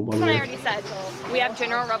biased at all, by the way. I already said, we have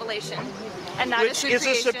general revelation. And that which is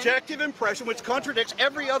a subjective impression which contradicts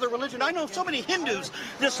every other religion. I know so many Hindus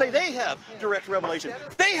that say they have direct revelation.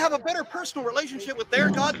 They have a better personal relationship with their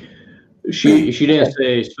God. She didn't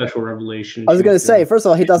say special revelation. I was going to say, first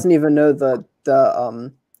of all, he doesn't even know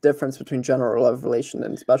the difference between general revelation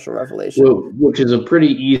and special revelation. Well, which is a pretty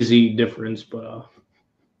easy difference, but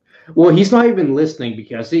well, he's not even listening,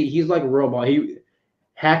 because he's like a robot.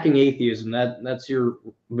 Hacking atheism, that's your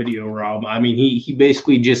video, Rob. I mean, he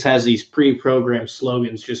basically just has these pre-programmed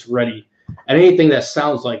slogans just ready, and anything that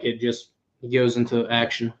sounds like it, he goes into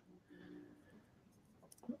action.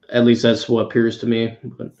 At least that's what appears to me.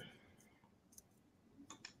 But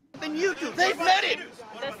then you do. They've met it.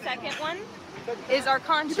 The second one is our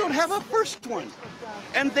conscience. You don't have a first one,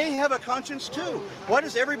 and they have a conscience too. Why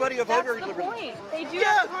does everybody a voter? That's the point. They do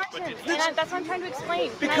have a conscience, and that's what I'm trying to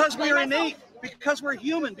explain. Because we are innate. Because we're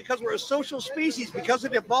human, because we're a social species, because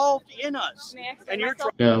it evolved in us. And you're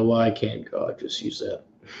why can't God just use that?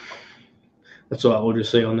 That's all I will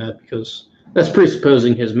just say on that, because that's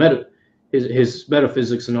presupposing his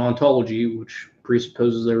metaphysics and ontology, which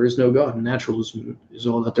presupposes there is no God, and naturalism is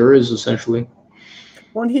all that there is, essentially.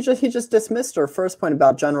 Well, he just dismissed her first point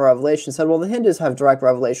about general revelation, said, well, the Hindus have direct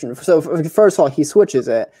revelation. So first of all, he switches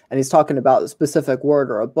it, and he's talking about a specific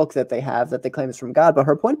word or a book that they have that they claim is from God. But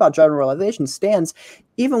her point about general revelation stands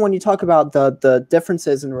even when you talk about the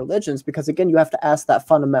differences in religions, because, again, you have to ask that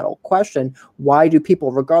fundamental question: why do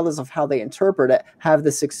people, regardless of how they interpret it, have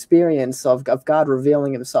this experience of God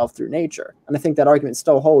revealing himself through nature? And I think that argument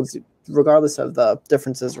still holds, regardless of the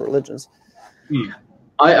differences in religions.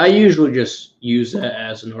 I usually just use that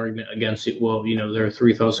as an argument against it. Well, there are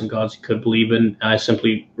 3,000 gods you could believe in. I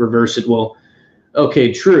simply reverse it. Well,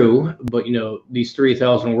 okay, true, but these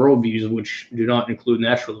 3,000 worldviews, which do not include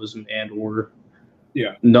naturalism and or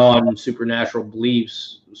non-supernatural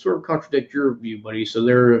beliefs, sort of contradict your view, buddy. So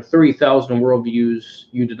there are 3,000 worldviews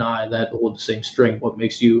you deny that hold the same string. What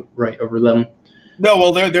makes you right over them? No,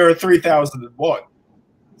 well, there are 3,001.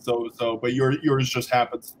 So, but yours just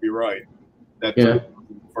happens to be right. That's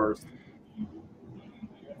first.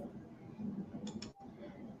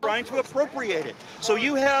 Trying to appropriate it. So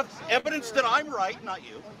you have evidence that I'm right, not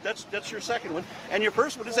you. That's your second one. And your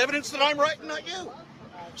first one is evidence that I'm right, not you.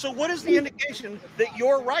 So what is the indication that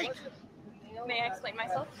you're right? May I explain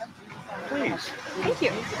myself? Please. Thank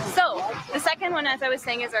you. So the second one, as I was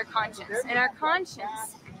saying, is our conscience. And our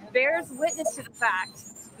conscience bears witness to the fact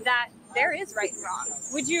that there is right and wrong.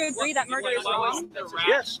 Would you agree that murder is wrong?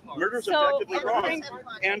 Yes, murder is objectively wrong.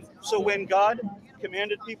 And so when God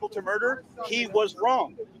commanded people to murder, he was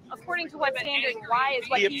wrong. According to what standard? Why is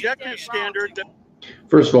what the objective standard?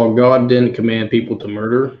 First of all, God didn't command people to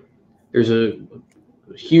murder. There's a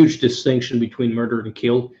huge distinction between murder and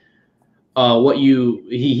kill.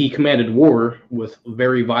 He commanded war with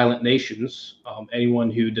very violent nations. Anyone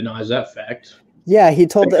who denies that fact. Yeah, he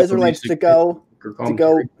told the Israelites to go.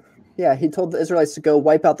 Yeah, he told the Israelites to go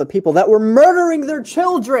wipe out the people that were murdering their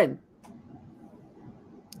children.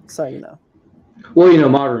 So Well,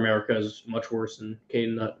 modern America is much worse than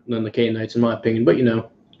the Canaanites, in my opinion. But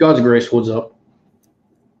God's grace holds up.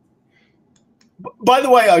 By the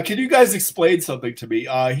way, can you guys explain something to me?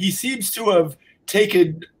 He seems to have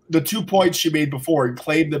taken the 2 points she made before and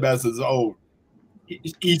claimed them as his own.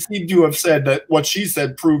 He seemed to have said that what she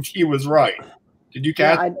said proved he was right. Did you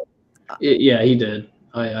catch? Yeah, he did.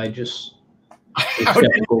 I just. Can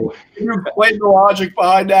you explain the logic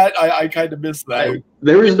behind that? I kind of missed that.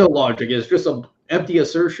 There is no logic. It's just an empty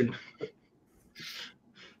assertion.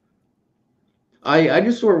 I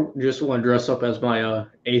just want to dress up as my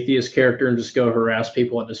atheist character and just go harass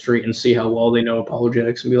people on the street and see how well they know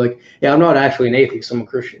apologetics and be like, yeah, I'm not actually an atheist, I'm a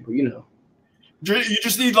Christian, but you know. You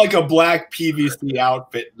just need like a black PVC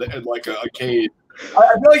outfit and like a cane.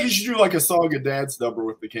 I feel like you should do like a song and dance number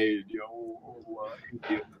with the cane, you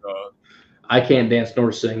know. I can't dance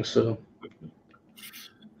nor sing, so.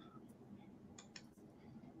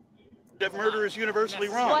 That murder is universally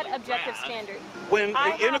wrong. What objective standard? When,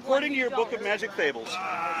 according to your book of magic fables,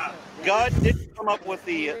 God didn't come up with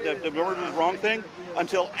the murder is wrong thing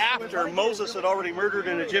until after Moses had already murdered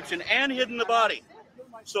an Egyptian and hidden the body.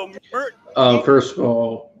 So, first of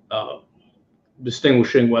all,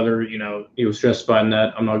 distinguishing whether he was justified in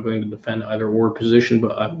that, I'm not going to defend either or position,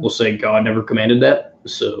 but I will say God never commanded that.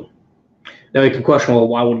 So now you can question, well,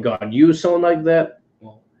 why would God use someone like that?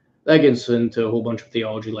 Well, that gets into a whole bunch of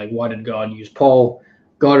theology, like why did God use Paul?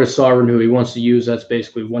 God is sovereign, who he wants to use. That's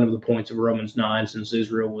basically one of the points of Romans 9, since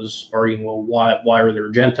Israel was arguing, well, why are there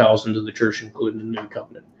Gentiles into the church, including the New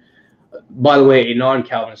Covenant? By the way, a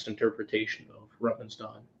non-Calvinist interpretation of Romans 9,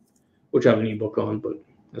 which I have an ebook on, but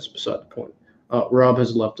that's beside the point. Rob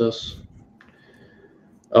has left us.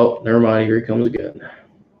 Oh, never mind. Here he comes again.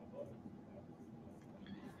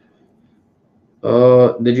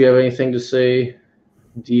 Did you have anything to say,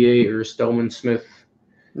 DA or Stelman Smith?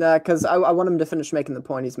 Nah, because I want him to finish making the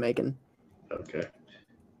point he's making. Okay.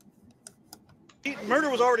 Murder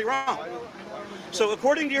was already wrong. So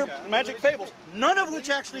according to your magic fables, none of which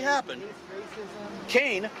actually happened,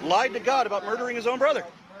 Cain lied to God about murdering his own brother.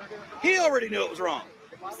 He already knew it was wrong.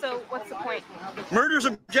 So what's the point? Murder is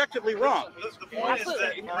objectively wrong. The point is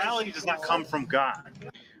that morality does not come from God.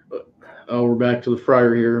 Oh, we're back to the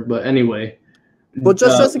friar here, but anyway. Well,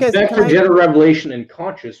 just in case, back to general revelation and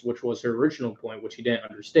conscious, which was her original point, which he didn't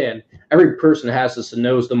understand. Every person has this and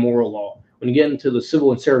knows the moral law. When you get into the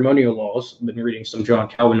civil and ceremonial laws, I've been reading some John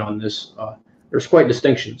Calvin on this. There's quite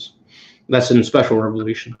distinctions. That's in special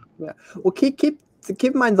revelation. Yeah. Well, keep in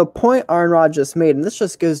mind the point Aron Rod just made, and this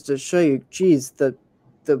just goes to show you, geez, the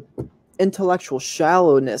intellectual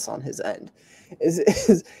shallowness on his end.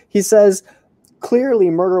 Is he says clearly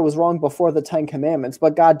murder was wrong before the 10 Commandments,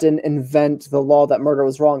 but God didn't invent the law that murder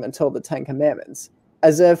was wrong until the 10 Commandments.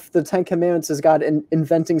 As if the 10 Commandments is God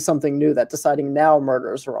inventing something new, that deciding now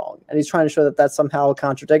murder is wrong. And he's trying to show that that's somehow a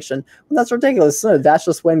contradiction. Well, that's ridiculous. No, that's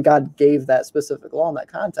just when God gave that specific law in that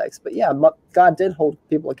context. But yeah, God did hold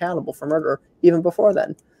people accountable for murder even before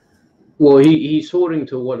then. Well, he's holding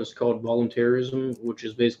to what is called voluntarism, which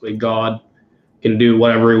is basically God can do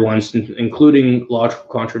whatever he wants, including logical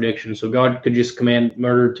contradiction. So God could just command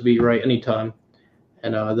murder to be right anytime.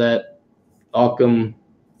 And that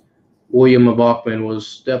William of Ockham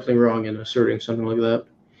was definitely wrong in asserting something like that.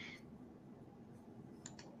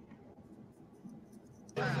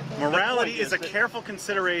 Morality is a careful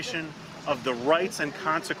consideration of the rights and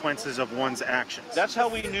consequences of one's actions. That's how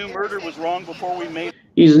we knew murder was wrong before we made.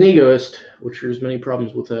 He's an egoist, which there's many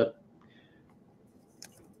problems with that.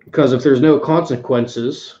 Because if there's no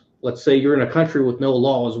consequences, let's say you're in a country with no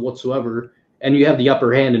laws whatsoever, and you have the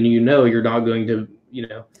upper hand and you're not going to,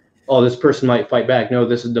 oh, this person might fight back. No,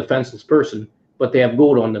 this is a defenseless person, but they have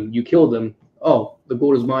gold on them. You kill them. Oh, the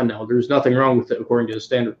gold is mine now. There's nothing wrong with it according to the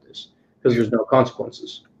standard of this, because there's no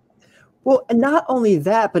consequences. Well, and not only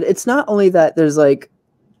that, but it's not only that there's like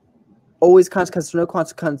always consequences or no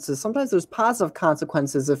consequences. Sometimes there's positive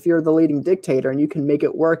consequences if you're the leading dictator and you can make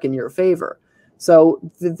it work in your favor. So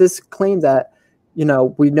this claim that, we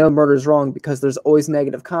know murder is wrong because there's always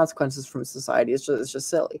negative consequences from society, it's just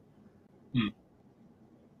silly.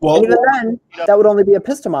 Well, and even then, that would only be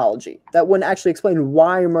epistemology. That wouldn't actually explain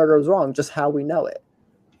why murder is wrong, just how we know it.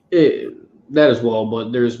 That as well,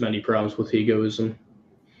 but there's many problems with egoism.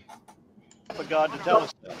 For God to tell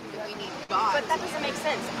us. But that doesn't make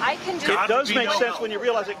sense. It does make sense when you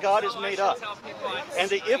realize that God is made up. And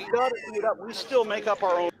that if God is made up, we still make up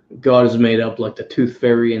our own. God is made up like the Tooth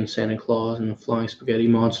Fairy and Santa Claus and the Flying Spaghetti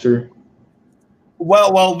Monster.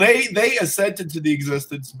 Well, they assented to the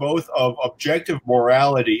existence both of objective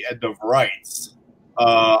morality and of rights.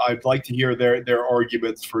 I'd like to hear their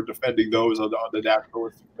arguments for defending those on the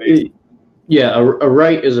naturalistic basis. Yeah, a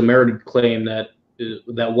right is a merited claim that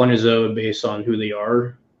one is owed based on who they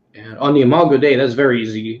are. And on the Imago Dei, that's very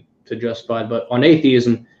easy to justify. But on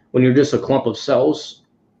atheism, when you're just a clump of cells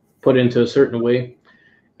put into a certain way,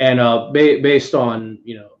 and based on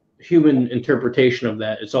human interpretation of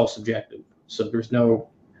that, it's all subjective. So there's no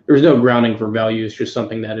grounding for value. It's just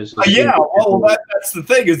something that is. That's the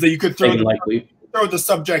thing, is that you could throw the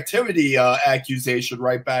subjectivity accusation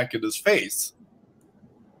right back in his face.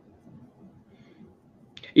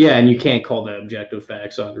 Yeah, and you can't call that objective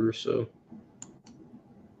facts either. So.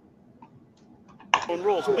 own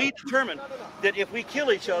rules. We determine that if we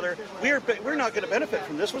kill each other, we're not going to benefit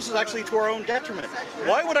from this. This is actually to our own detriment.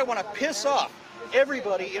 Why would I want to piss off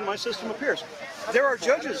everybody in my system of peers? There are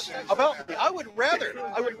judges about me. I would rather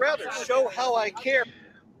show how I care.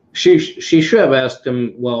 She should have asked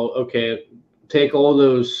him, well, okay, take all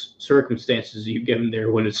those circumstances you give him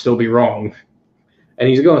there, would it still be wrong? And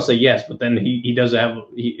he's going to say yes, but then he doesn't have,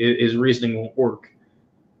 his reasoning won't work.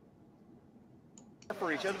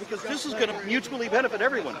 For each other, because this is going to mutually benefit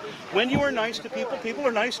everyone. When you are nice to people, people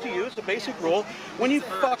are nice to you. It's a basic rule. When you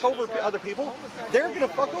fuck over other people, they're going to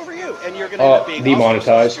fuck over you, and you're going to end up being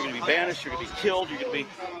demonetized. You're going to be banished. You're going to be killed. You're going to be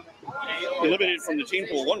eliminated from the gene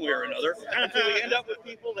pool one way or another, until we end up with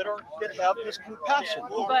people that have this compassion.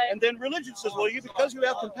 And then religion says, well, because you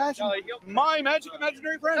have compassion, my magic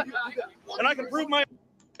imaginary friend, and I can prove my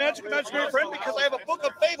magic imaginary friend because I have a book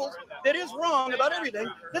of fables that is wrong about everything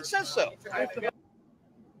that says so.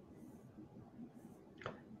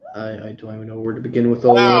 I don't even know where to begin with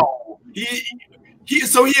all wow.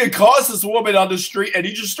 So he accosts this woman on the street, and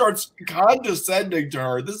he just starts condescending to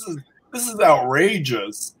her. This is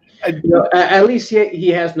outrageous. And, at least he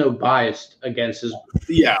has no bias against his.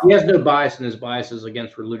 Yeah, he has no bias in his biases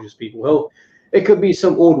against religious people. It could be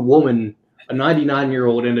some old woman, a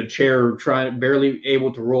 99-year-old in a chair, barely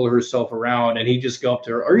able to roll herself around, and he just go up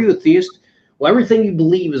to her. Are you a theist? Well, everything you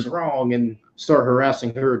believe is wrong, and start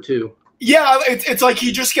harassing her too. Yeah, it's like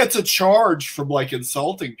he just gets a charge from like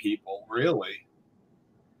insulting people, really.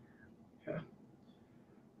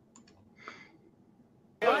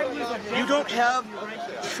 You don't have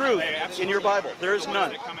truth in your Bible. There is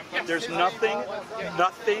none. There's nothing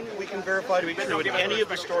we can verify to be true in any of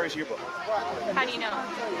the stories in your book. How do you know?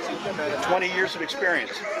 20 years of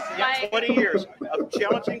experience. 20 years of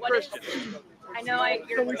challenging Christians. I know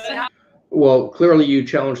Well, clearly you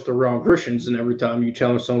challenge the wrong Christians, and every time you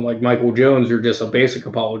challenge someone like Michael Jones, you're just a basic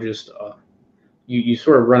apologist. You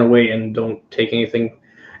sort of run away and don't take anything,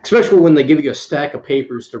 especially when they give you a stack of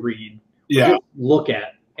papers to read. Yeah. Look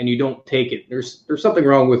at, and you don't take it. There's something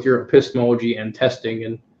wrong with your epistemology and testing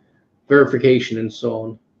and verification and so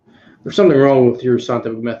on. There's something wrong with your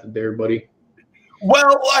scientific method there, buddy.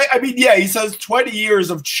 Well, I mean, yeah, he says 20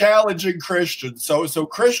 years of challenging Christians. So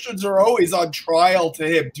Christians are always on trial to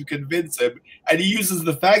him to convince him, and he uses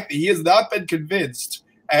the fact that he has not been convinced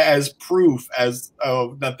as proof as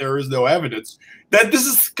that there is no evidence. That this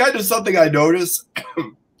is kind of something I notice.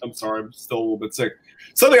 I'm sorry, I'm still a little bit sick.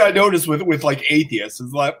 Something I noticed with like atheists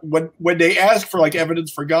is like when they ask for like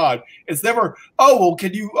evidence for God, it's never, oh, well,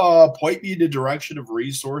 can you point me in the direction of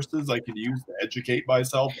resources I can use to educate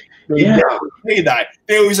myself? They never say that.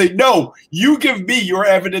 They always say, no, you give me your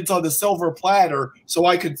evidence on the silver platter so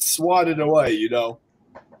I could swat it away, you know?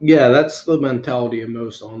 Yeah, that's the mentality of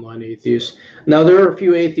most online atheists. Now, there are a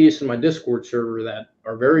few atheists in my Discord server that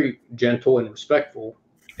are very gentle and respectful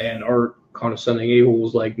and aren't condescending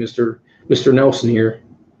a-holes like Mr. Nelson here.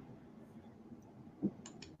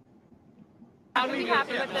 I'm really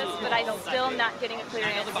happy with this, but I'm still not getting a clear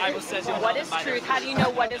answer. What is truth? How do you know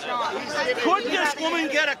what is wrong? Could this woman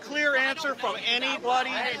get a clear answer from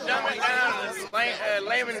anybody?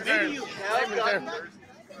 Layman terms. You have gotten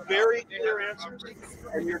very clear answers,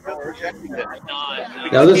 and you're just rejecting them.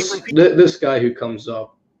 Now, this guy who comes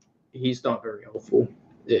up, he's not very helpful.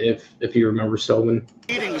 If you remember Stelman.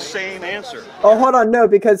 Eating the same answer. Oh, hold on, no,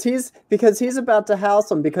 because he's about to house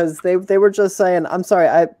him because they were just saying, I'm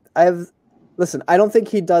sorry, listen, I don't think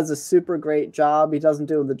he does a super great job. He doesn't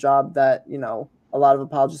do the job that, a lot of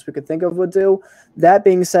apologists we could think of would do. That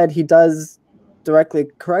being said, he does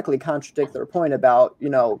correctly contradict their point about,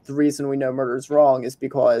 the reason we know murder is wrong is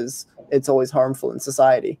because it's always harmful in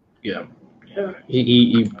society. Yeah.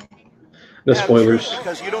 The spoilers.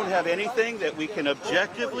 Because you don't have anything that we can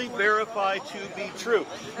objectively verify to be true.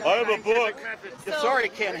 I have a book. Sorry,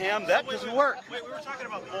 Ken Ham, that doesn't work. Wait, we were talking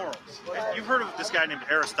about morals. You've heard of this guy named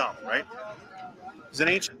Aristotle, right? He's an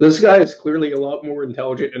ancient. This guy is clearly a lot more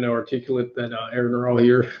intelligent and articulate than Aron are all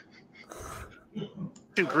here.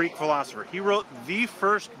 Greek philosopher. He wrote the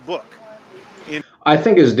first book. I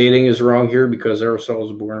think his dating is wrong here because Aristotle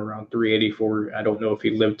was born around 384. I don't know if he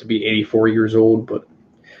lived to be 84 years old, but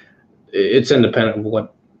it's independent of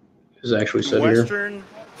what is actually said here. Western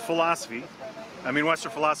philosophy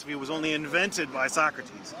was only invented by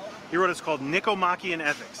Socrates. He wrote, it's called Nicomachean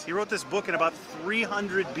Ethics. He wrote this book in about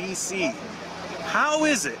 300 BC. How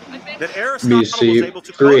is it that Aristotle was able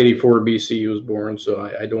to 384 BC he was born, so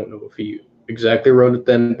I don't know if he exactly wrote it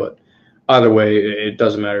then, but either way, it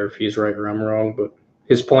doesn't matter if he's right or I'm wrong, but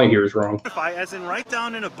his point here is wrong. As in write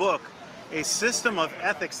down in a book a system of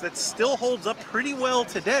ethics that still holds up pretty well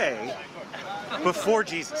today before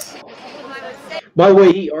Jesus. By the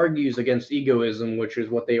way, he argues against egoism, which is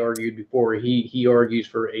what they argued before. He argues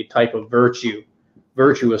for a type of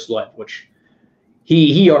virtuous life, which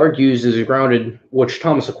he argues is grounded, which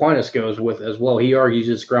Thomas Aquinas goes with as well. He argues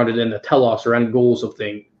is grounded in the telos, or end goals of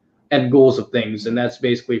things, and that's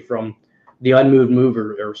basically from the unmoved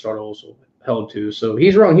mover Aristotle also held to. So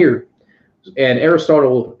he's wrong here. And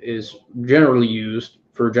Aristotle is generally used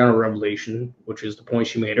for general revelation, which is the point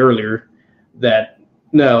she made earlier, that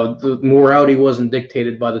no, the morality wasn't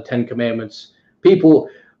dictated by the Ten Commandments. People,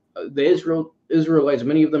 the Israelites,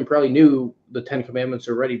 many of them probably knew the Ten Commandments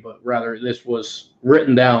already, but rather this was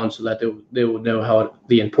written down so that they would know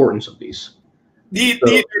the importance of these.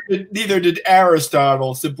 Neither did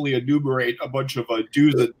Aristotle simply enumerate a bunch of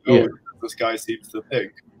do's and don'ts, as this guy seems to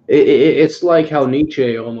think. It's like how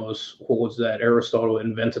Nietzsche almost holds that Aristotle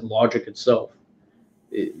invented logic itself.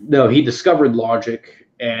 No, he discovered logic,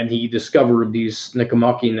 and he discovered these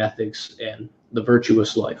Nicomachean ethics and the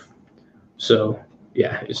virtuous life. So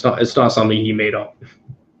yeah, it's not something he made up.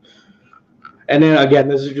 And then again,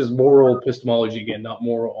 this is just moral epistemology again, not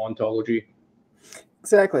moral ontology.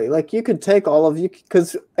 Exactly. Like, you could take all of you,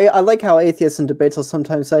 because I like how atheists in debates will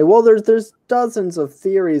sometimes say, well, there's dozens of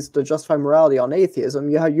theories to justify morality on atheism.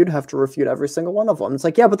 Yeah, you'd have to refute every single one of them. It's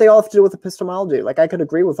like, yeah, but they all have to do with epistemology. Like, I could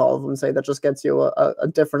agree with all of them and say that just gets you a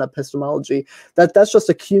different epistemology. That's just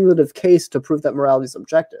a cumulative case to prove that morality is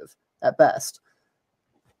objective at best.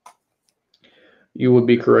 You would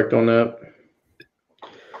be correct on that.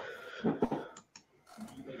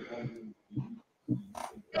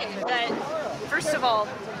 That, first of all,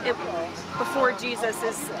 before Jesus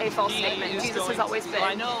is a false statement. Jesus has always been.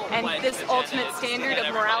 And this ultimate standard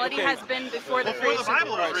of morality has been before the creation of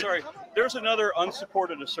the world. Sorry, there's another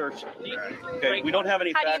unsupported assertion. Okay, we don't have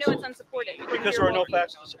any facts. How do you know it's unsupported? Because there are no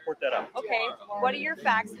facts to support that out. Okay, what are your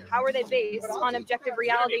facts? How are they based on objective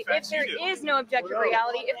reality? If there is no objective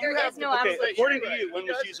reality, if there is no absolute according to you, when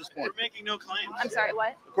was Jesus born? We're making no claims. I'm sorry,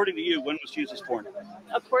 what? According to you, when was Jesus born?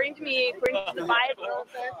 According to me, according to the Bible,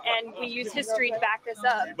 and we use history to back this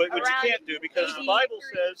up. But you can't do, because the Bible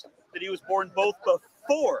says that he was born both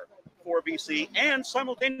before 4 BC and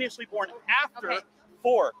simultaneously born after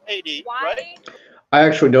 4 AD, right? I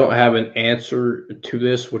actually don't have an answer to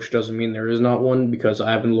this, which doesn't mean there is not one, because I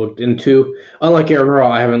haven't looked into, unlike Aron,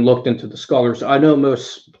 I haven't looked into the scholars. I know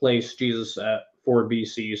most place Jesus at 4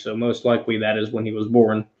 BC, so most likely that is when he was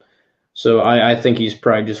born. So I think he's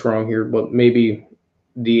probably just wrong here, but maybe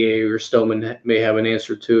DA or Stelman may have an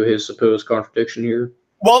answer to his supposed contradiction here.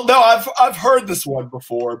 Well, no, I've heard this one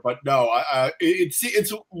before, but no,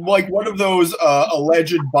 it's like one of those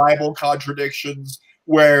alleged Bible contradictions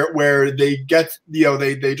where they get,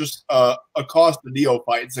 they just accost the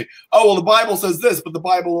neophyte and say, oh, well, the Bible says this, but the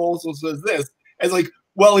Bible also says this. And it's like,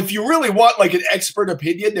 well, if you really want like an expert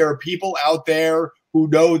opinion, there are people out there who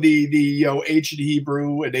know the ancient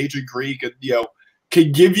Hebrew and ancient Greek, and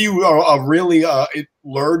can give you a really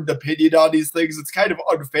learned opinion on these things. It's kind of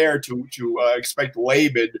unfair to expect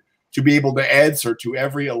laymen to be able to answer to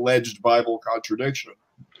every alleged Bible contradiction.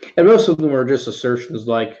 And most of them are just assertions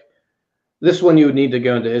like this one. You would need to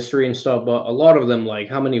go into history and stuff, but a lot of them, like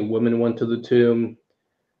how many women went to the tomb,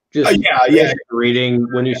 just reading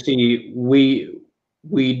when you see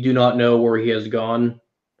we do not know where he has gone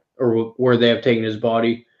or where they have taken his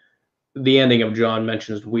body. The ending of John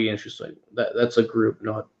mentions we, and she's like, that's a group,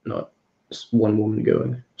 not one woman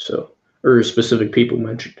going. So, or specific people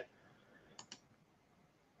mentioned.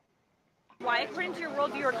 Why, according to your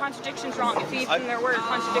worldview, are contradictions wrong? If you in their word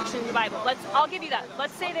contradiction in the Bible, I'll give you that.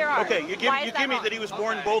 Let's say there are. Okay, you give me that he was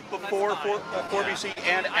born both before 4 BC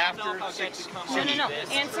and after 6 CE. No.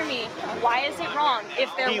 Answer me. Why is it wrong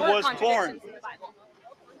if there were contradictions in the Bible?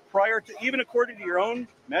 Prior to, even according to your own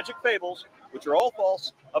magic fables, which are all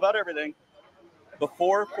false about everything,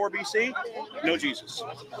 before 4 BC, no Jesus.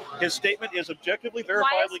 His statement is objectively,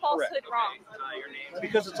 verifiably correct. Wrong?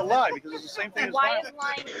 Because it's a lie, because it's the same thing as lying.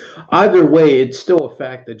 Either way, it's still a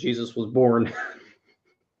fact that Jesus was born.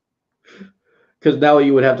 Because now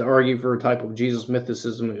you would have to argue for a type of Jesus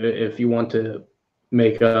mythicism if you want to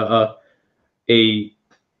make a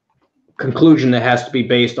conclusion that has to be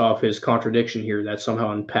based off his contradiction here that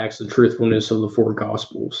somehow impacts the truthfulness of the 4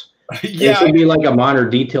 Gospels. Yeah, it should be like a minor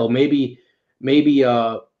detail. Maybe Matthew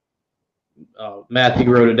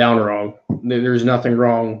wrote it down wrong. There's nothing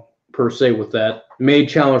wrong per se with that. May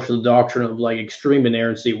challenge the doctrine of like extreme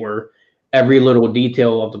inerrancy, where every little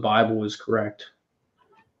detail of the Bible is correct.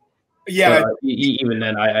 Yeah, even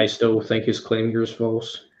then, I still think his claim here is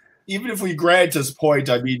false. Even if we grant his point,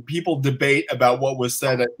 I mean, people debate about what was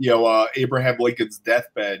said at Abraham Lincoln's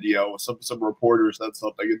deathbed. Some reporter said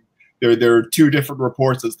something. there are two different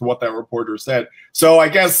reports as to what that reporter said. So I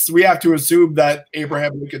guess we have to assume that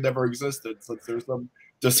Abraham Lincoln never existed, since there's some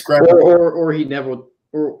discrepancy. Or he never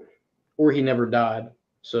died.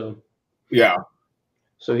 So yeah.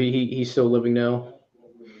 So he's still living now,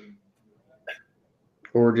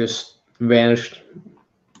 or just vanished.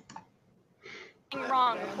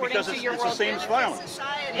 Wrong, because it's the same as violence.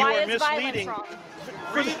 You are misleading.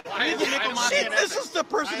 See, this is the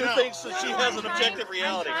person who thinks that she has an objective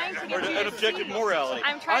reality or an objective morality.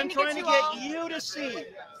 I'm trying to get you to see.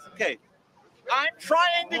 Okay. I'm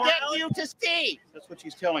trying to get you to see. That's what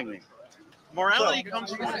she's telling me. Morality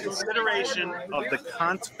comes from the consideration of the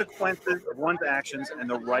consequences of one's actions and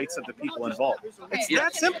the rights of the people involved. It's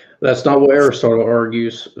that simple. That's not what Aristotle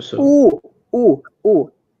argues. So. Ooh.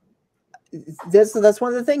 That's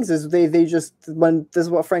one of the things is they just, when this is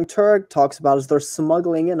what Frank Turek talks about, is they're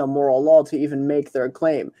smuggling in a moral law to even make their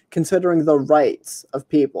claim, considering the rights of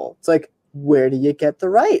people. It's like, where do you get the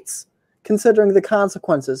rights? Considering the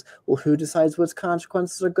consequences. Well, who decides which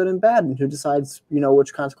consequences are good and bad, and who decides,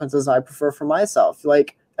 which consequences I prefer for myself?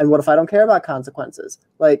 Like, and what if I don't care about consequences?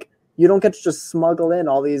 Like, you don't get to just smuggle in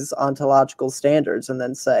all these ontological standards and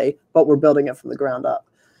then say, but we're building it from the ground up.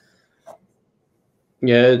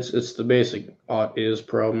 Yeah, it's the basic ought is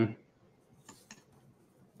problem.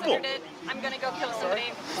 I'm gonna go kill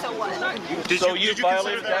somebody. So what? Did you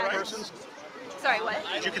violate that person's? Sorry, what?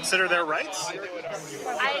 Did you consider their rights?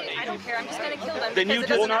 I don't care. I'm just gonna kill them. Then you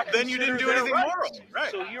then you didn't do anything moral, right?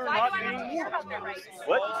 So you're Why not do I have to care about their rights?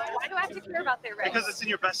 What? Why do I have to care about their rights? Because it's in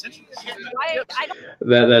your best interest. I don't.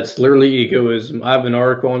 That's literally egoism. I have an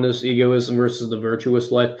article on this, egoism versus the virtuous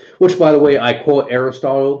life, which, by the way, I quote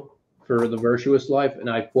Aristotle for the virtuous life, and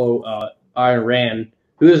I quote Aron,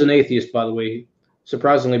 who is an atheist, by the way,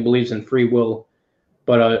 surprisingly believes in free will,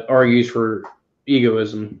 but argues for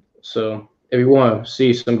egoism. So if you want to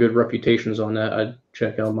see some good refutations on that, I'd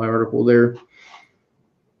check out my article there.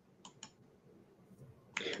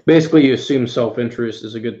 Basically, you assume self-interest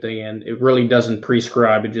is a good thing, and it really doesn't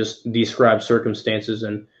prescribe. It just describes circumstances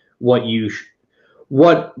and what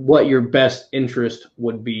your best interest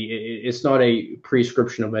would be. It's not a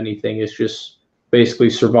prescription of anything. It's just basically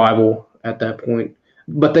survival at that point.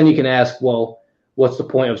 But then you can ask, well, what's the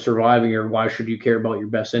point of surviving, or why should you care about your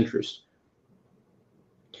best interest?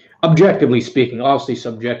 Objectively speaking, obviously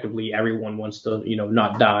subjectively, everyone wants to,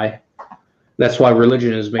 not die. That's why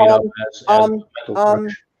religion is made up as a mental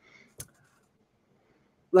crutch.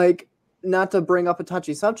 Like, not to bring up a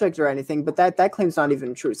touchy subject or anything, but that claim's not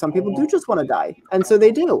even true. Some people do just want to die, and so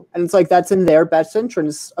they do. And it's like, that's in their best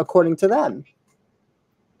interest according to them.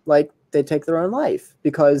 Like, they take their own life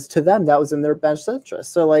because to them that was in their best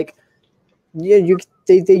interest. So like, yeah, you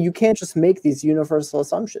can't just make these universal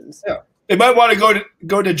assumptions. Yeah. They might want to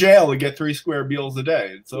go to jail and get 3 square meals a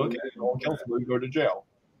day. So okay, don't kill someone, go to jail.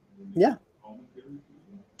 Yeah.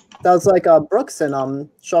 That was like Brooks in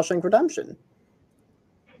Shawshank Redemption.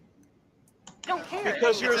 don't care.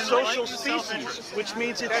 Because you're a social species, which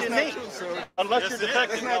means it's innate. Unless you're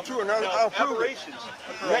detecting that's not true, and I'll prove it.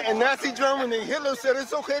 In Nazi Germany, Hitler said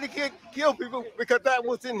it's okay to kill people because that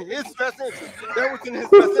was in his best interest. That was in his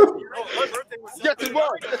best interest. Yes, it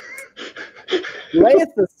was.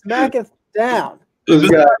 Layeth the smacketh down.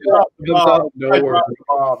 Yeah.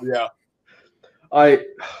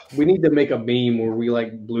 We need to make a meme where we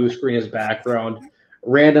like blue screen his background.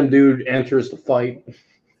 Random dude enters the fight.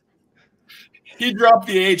 He dropped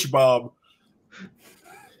the H-bomb.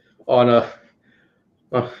 On a,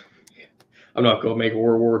 I'm not going to make a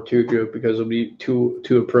World War II joke because it'll be too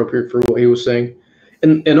appropriate for what he was saying.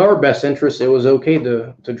 In our best interest, it was okay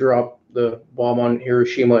to drop the bomb on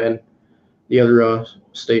Hiroshima and the other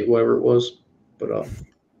state, whatever it was. But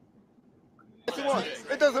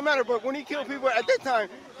it doesn't matter. But when he killed people at that time,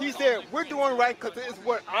 he said, "We're doing right because it's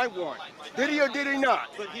what I want." Did he or did he not?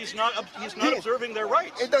 But he's not observing their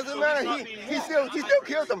rights. It doesn't matter. He still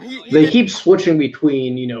kills them. They keep switching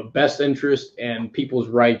between best interest and people's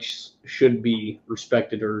rights should be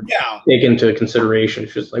respected or taken into consideration.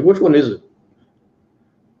 It's just like, which one is it?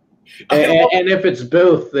 And if it's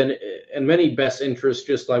both, then in many best interests,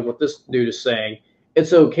 just like what this dude is saying,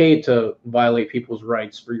 it's okay to violate people's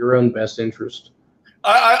rights for your own best interest.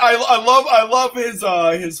 I love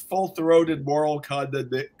his full-throated moral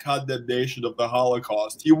condemnation of the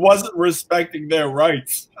Holocaust. He wasn't respecting their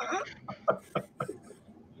rights.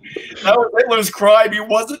 That was Hitler's crime. He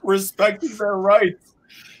wasn't respecting their rights.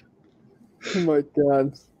 Oh my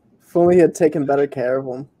God! If only he had taken better care of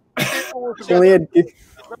them. If only he had...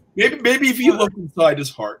 Maybe if he looked inside his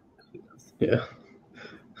heart. Yeah.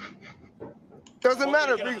 Doesn't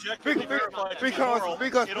matter because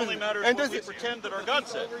it only matters when we pretend that our God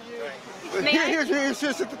said. Here's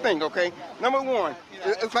the thing, okay? Number one,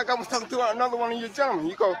 it's like I was talking to another one of your gentlemen.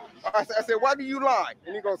 He goes, I said, why do you lie?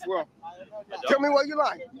 And he goes, well, tell me why you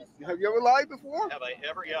lie. Have you ever lied before? Have I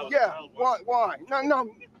ever? Yeah. Why? No.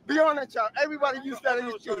 Beyond that, child, everybody used that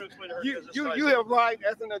as you have lied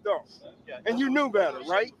as an adult, and you knew better,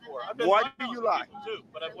 right? Why do you lie?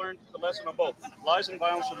 But I've learned the lesson on both. Lies and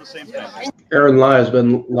violence are the same thing. Aron has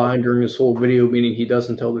been lying during this whole video, meaning he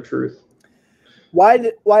doesn't tell the truth. Why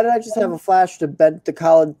did I just have a flash to the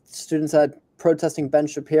college students at protesting Ben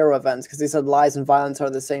Shapiro events because he said lies and violence are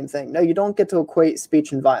the same thing? No, you don't get to equate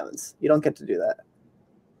speech and violence. You don't get to do that.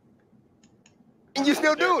 And you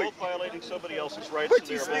still do it. Violating somebody else's rights. But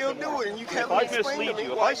you still do it, and you can't explain to me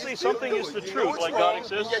if I say something is the truth, like God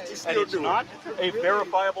exists, and it's not a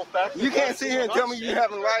verifiable fact. You can't sit here and tell me you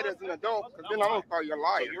haven't lied as an adult, because then I'm gonna call you a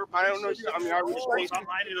liar. I don't know. I mean, I respect. I'm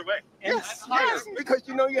lying either way. Yes, because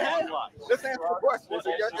you know you have. Let's answer the question.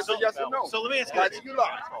 It's a yes or no. So let me ask you. Why did you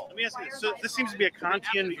lie? Let me ask you. So this seems to be a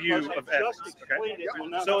Kantian view of ethics. Okay.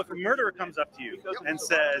 So if a murderer comes up to you and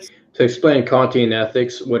says, to explain Kantian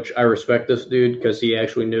ethics, which I respect this dude because he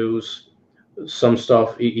actually knows some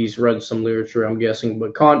stuff. He's read some literature, I'm guessing.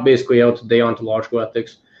 But Kant basically held to deontological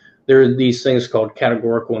ethics. There are these things called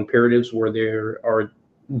categorical imperatives where there are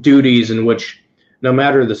duties in which, no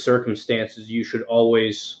matter the circumstances, you should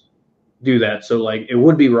always do that. So, like, it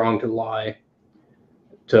would be wrong to lie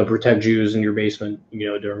to protect Jews in your basement,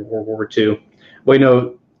 during World War II. But,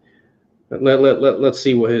 let's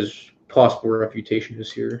see what his possible refutation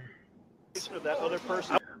is here. That other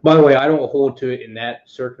person. By the way, I don't hold to it in that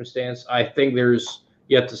circumstance. I think there's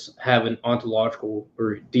yet to have an ontological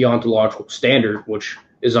or deontological standard, which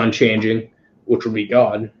is unchanging, which would be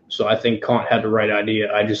God. So I think Kant had the right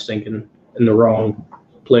idea. I just think in the wrong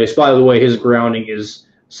place. By the way, his grounding is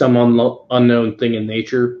some unknown thing in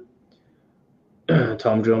nature.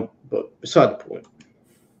 Tom jump, but beside the point.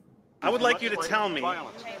 I would like you to tell me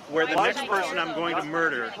where the next person I'm going to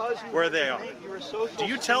murder, where they are. Do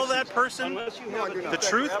you tell that person the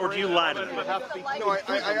truth, or do you lie to them? No,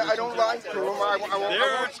 I don't lie to them.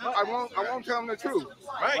 I won't tell them the truth.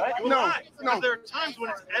 Right? You lie. No. There are times when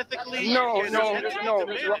it's ethically. No.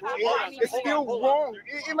 It's still wrong.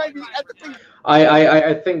 It might be ethically.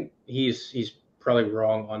 I think he's probably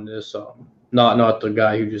wrong on this. Not the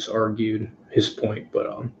guy who just argued his point, but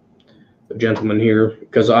the gentleman here,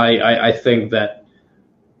 because I think that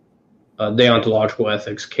deontological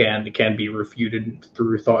ethics can be refuted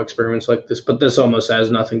through thought experiments like this, but this almost has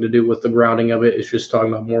nothing to do with the grounding of it. It's just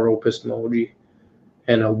talking about moral epistemology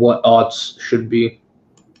and what oughts should be.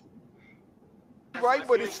 Right,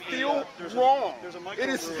 but it's still wrong. It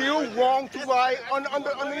is still wrong to lie under all.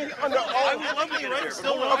 It's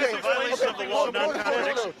still wrong. Okay. It's a violation of the law of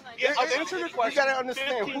non-contradiction. Answer the question. You gotta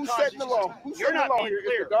understand who's setting the law. Who's setting the law here?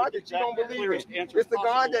 It's the God that you don't believe in. It's the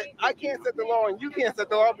God that I can't set the law and you can't set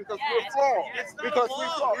the law because we're flawed. Because we're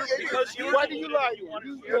flawed. Why do you lie? You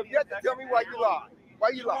have yet to tell me why you lie. Why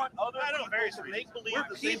you lie? I don't know, various make-believe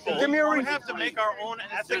people. Give me a reason. We have to make our own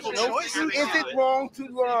ethical choices. Is it wrong to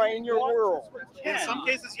lie in your world? In some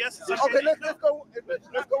cases, yes. Okay, let's go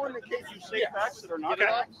in the case you say facts that are not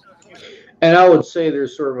facts. And I would say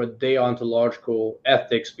there's sort of a deontological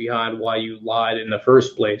ethics behind why you lied in the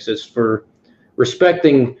first place. It's for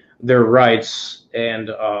respecting their rights and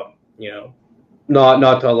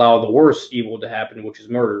not to allow the worst evil to happen, which is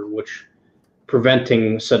murder, which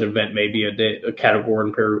preventing said event may be a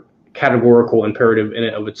categorical imperative in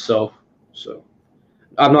and of itself. So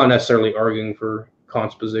I'm not necessarily arguing for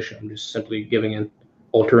Kant's position. I'm just simply giving an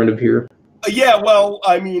alternative here. Yeah, well,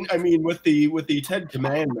 I mean, with the Ten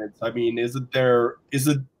Commandments, I mean, isn't there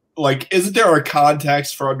a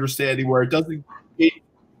context for understanding where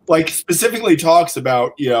it specifically talks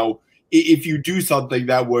about, if you do something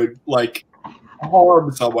that would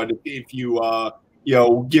harm someone, if you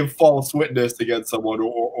give false witness against someone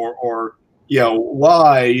or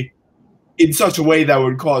lie in such a way that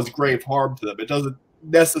would cause grave harm to them. It doesn't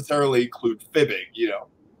necessarily include fibbing,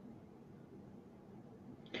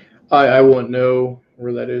 I wouldn't know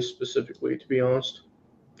where that is specifically, to be honest.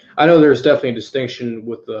 I know there's definitely a distinction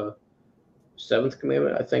with the 7th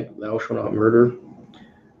commandment. I think thou shalt not murder.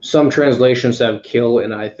 Some translations have kill,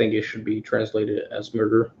 and I think it should be translated as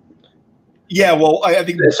murder. Yeah, well, I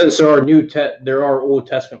think since there are Old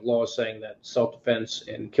Testament laws saying that self-defense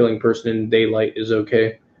and killing a person in daylight is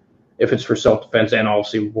okay if it's for self-defense and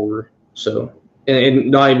obviously war. So, and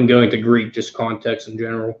not even going to Greek, just context in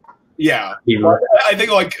general. Yeah, I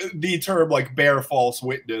think the term bear false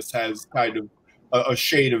witness has kind of a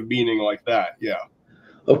shade of meaning like that. Yeah.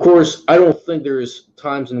 Of course, I don't think there's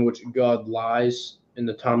times in which God lies in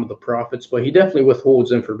the time of the prophets, but he definitely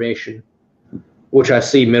withholds information, which I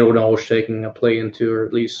see middle knowledge taking a play into, or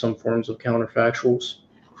at least some forms of counterfactuals.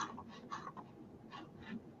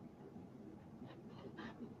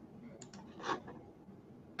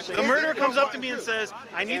 The murderer comes up to me and says,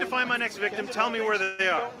 I need to find my next victim, tell me where they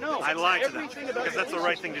are. I lie to them, because that's the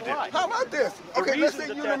right thing to do. How about this? Okay, let's say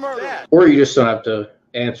you're the murderer. Or you just don't have to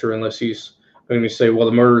answer unless he's going to say, well,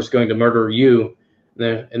 the murderer is going to murder you.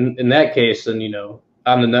 Then in that case, then, you know,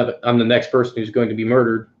 I'm the next person who's going to be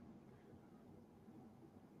murdered.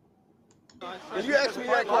 If you ask me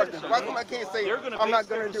that question, why come I can't say I'm not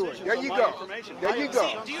going to do it? There you go. There you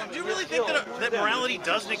go. Do you really think that morality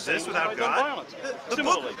doesn't exist without God? The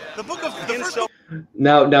book of the first book.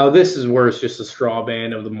 Now this is where it's just a straw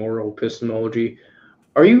man of the moral epistemology.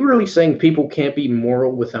 Are you really saying people can't be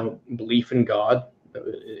moral without belief in God?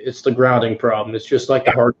 It's the grounding problem. It's just like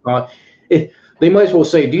the hard thought. They might as well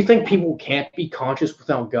say, do you think people can't be conscious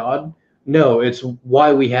without God? No, it's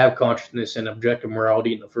why we have consciousness and objective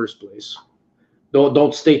morality in the first place.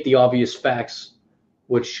 Don't state the obvious facts,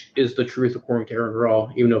 which is the truth according to Aron Ra.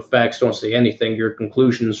 Even though facts don't say anything, your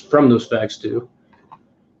conclusions from those facts do.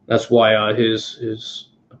 That's why his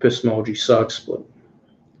epistemology sucks, but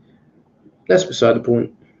that's beside the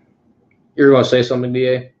point. You're going to say something,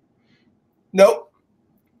 DA? Nope.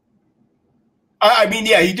 I mean,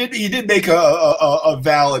 yeah, he did make a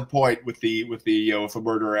valid point with the if a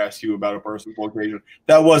murderer asks you about a person's location.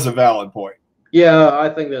 That was a valid point. Yeah, I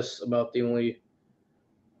think that's about the only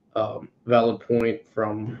valid point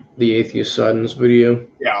from the atheist side in this video.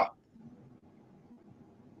 Yeah.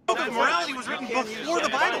 Morality was written before the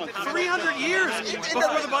Bible, 300 years before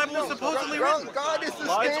the Bible was supposedly written. God is the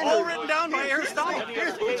standard. It's all written down by Aristotle.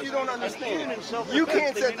 Here's what you don't understand. You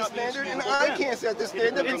can't set the standard, and I can't set the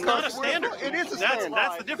standard. It's not a standard. It is a standard.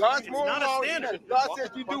 That's the difference. God's It's moral not a law is standard. God says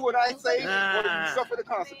you do what I say, or you suffer the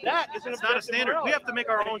consequences. It's not a standard. We have to make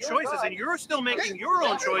our own choices, and you're still making your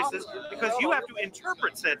own choices because you have to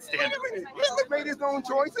interpret said standard. Hitler made his own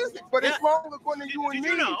choices, but it's wrong according to you and me.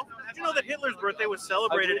 Did you know that Hitler's birthday was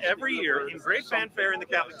celebrated every year in great fanfare in the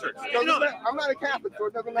Catholic Church? Did you know that? I'm not a Catholic, so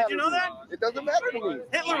it doesn't matter. Did you know that? It doesn't matter to me.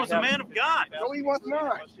 Hitler was a man of God. No, he was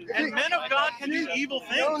not. And men of God can do evil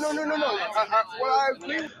things. No. I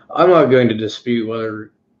agree. I'm not going to dispute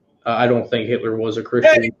whether I don't think Hitler was a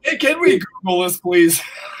Christian. Hey, can we Google this, please?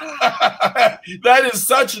 That is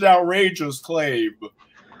such an outrageous claim.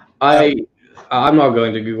 I'm not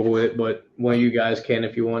going to Google it, but one of you guys can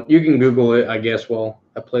if you want. You can Google it, I guess, while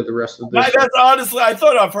I play the rest of this. That's honestly, I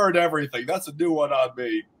thought I've heard everything. That's a new one on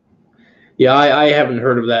me. Yeah, I haven't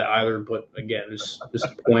heard of that either, but again, it's just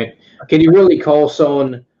the point. Can you really call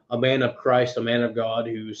someone a man of Christ, a man of God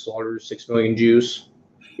who slaughtered 6 million Jews,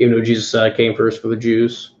 even though Jesus said I came first for the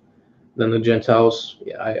Jews, then the Gentiles?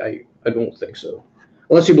 Yeah, I don't think so.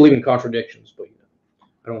 Unless you believe in contradictions, but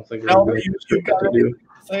I don't think there's anything to do.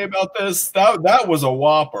 Say about this, that was a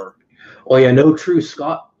whopper. Oh yeah, no true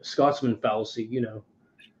Scotsman fallacy, you know.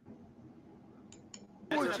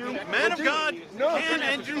 Man of God can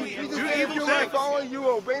and do evil things. I follow you,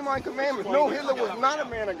 obey my commandments. No, Hitler was not a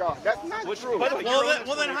man of God. That's not true.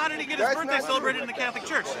 Well, then how did he get his birthday celebrated in the Catholic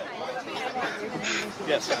Church?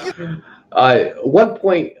 Yes. One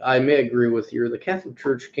point I may agree with you: the Catholic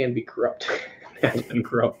Church can be corrupt. It has been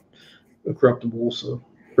corruptible,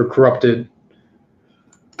 or corrupted.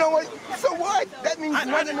 You know what? So what? That means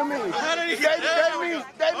nothing to me. That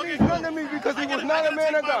means nothing to me because he was not a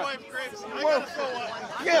man of God. Well,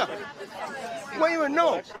 yeah. Wait a minute,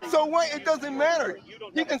 no. So what? It doesn't matter.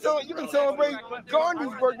 You can celebrate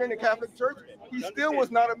Gandhi's birthday in the Catholic Church. He still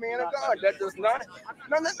was not a man of God. That does not.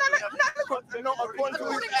 No, according to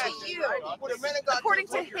his actions. According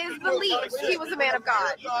to his beliefs, he was a man of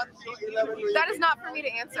God. That is not for me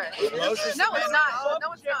to answer. No, it's not.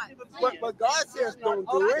 No, it's not. But God says don't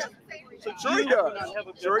do it. Sure he does.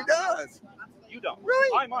 Sure he does. You don't.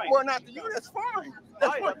 Really? I might. Well, not to you. That's fine.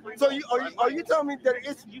 That's fine. So are you telling me that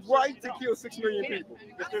it's right to kill 6 million people?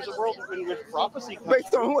 If there's a world in which prophecy comes,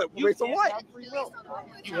 based on what? Based on what?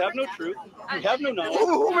 You have no truth. You have no knowledge.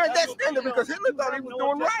 Who made that standard? Because Hitler thought he was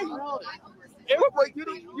doing right. But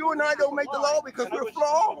you and I don't make the law because we're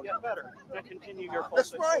flawed.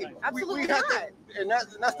 That's right. Absolutely we have to, and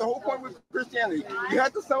that's the whole point with Christianity. You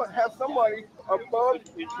have to have somebody above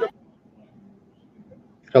the.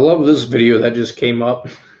 I love this video that just came up.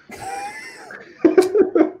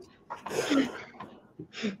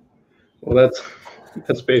 Well,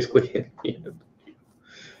 that's basically it.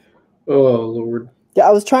 Oh Lord. Yeah,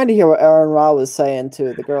 I was trying to hear what Aron Ra was saying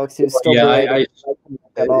to the girl because he was still. Yeah, I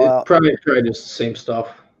probably tried just the same stuff.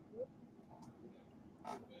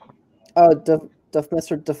 Oh,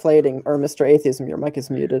 Mr. Deflating or Mr. Atheism, your mic is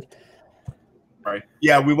muted. Right.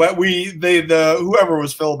 Yeah, whoever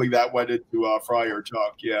was filming that went into Friar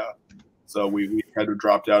Talk. Yeah. So we kind of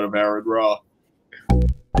dropped out of Aron Raw.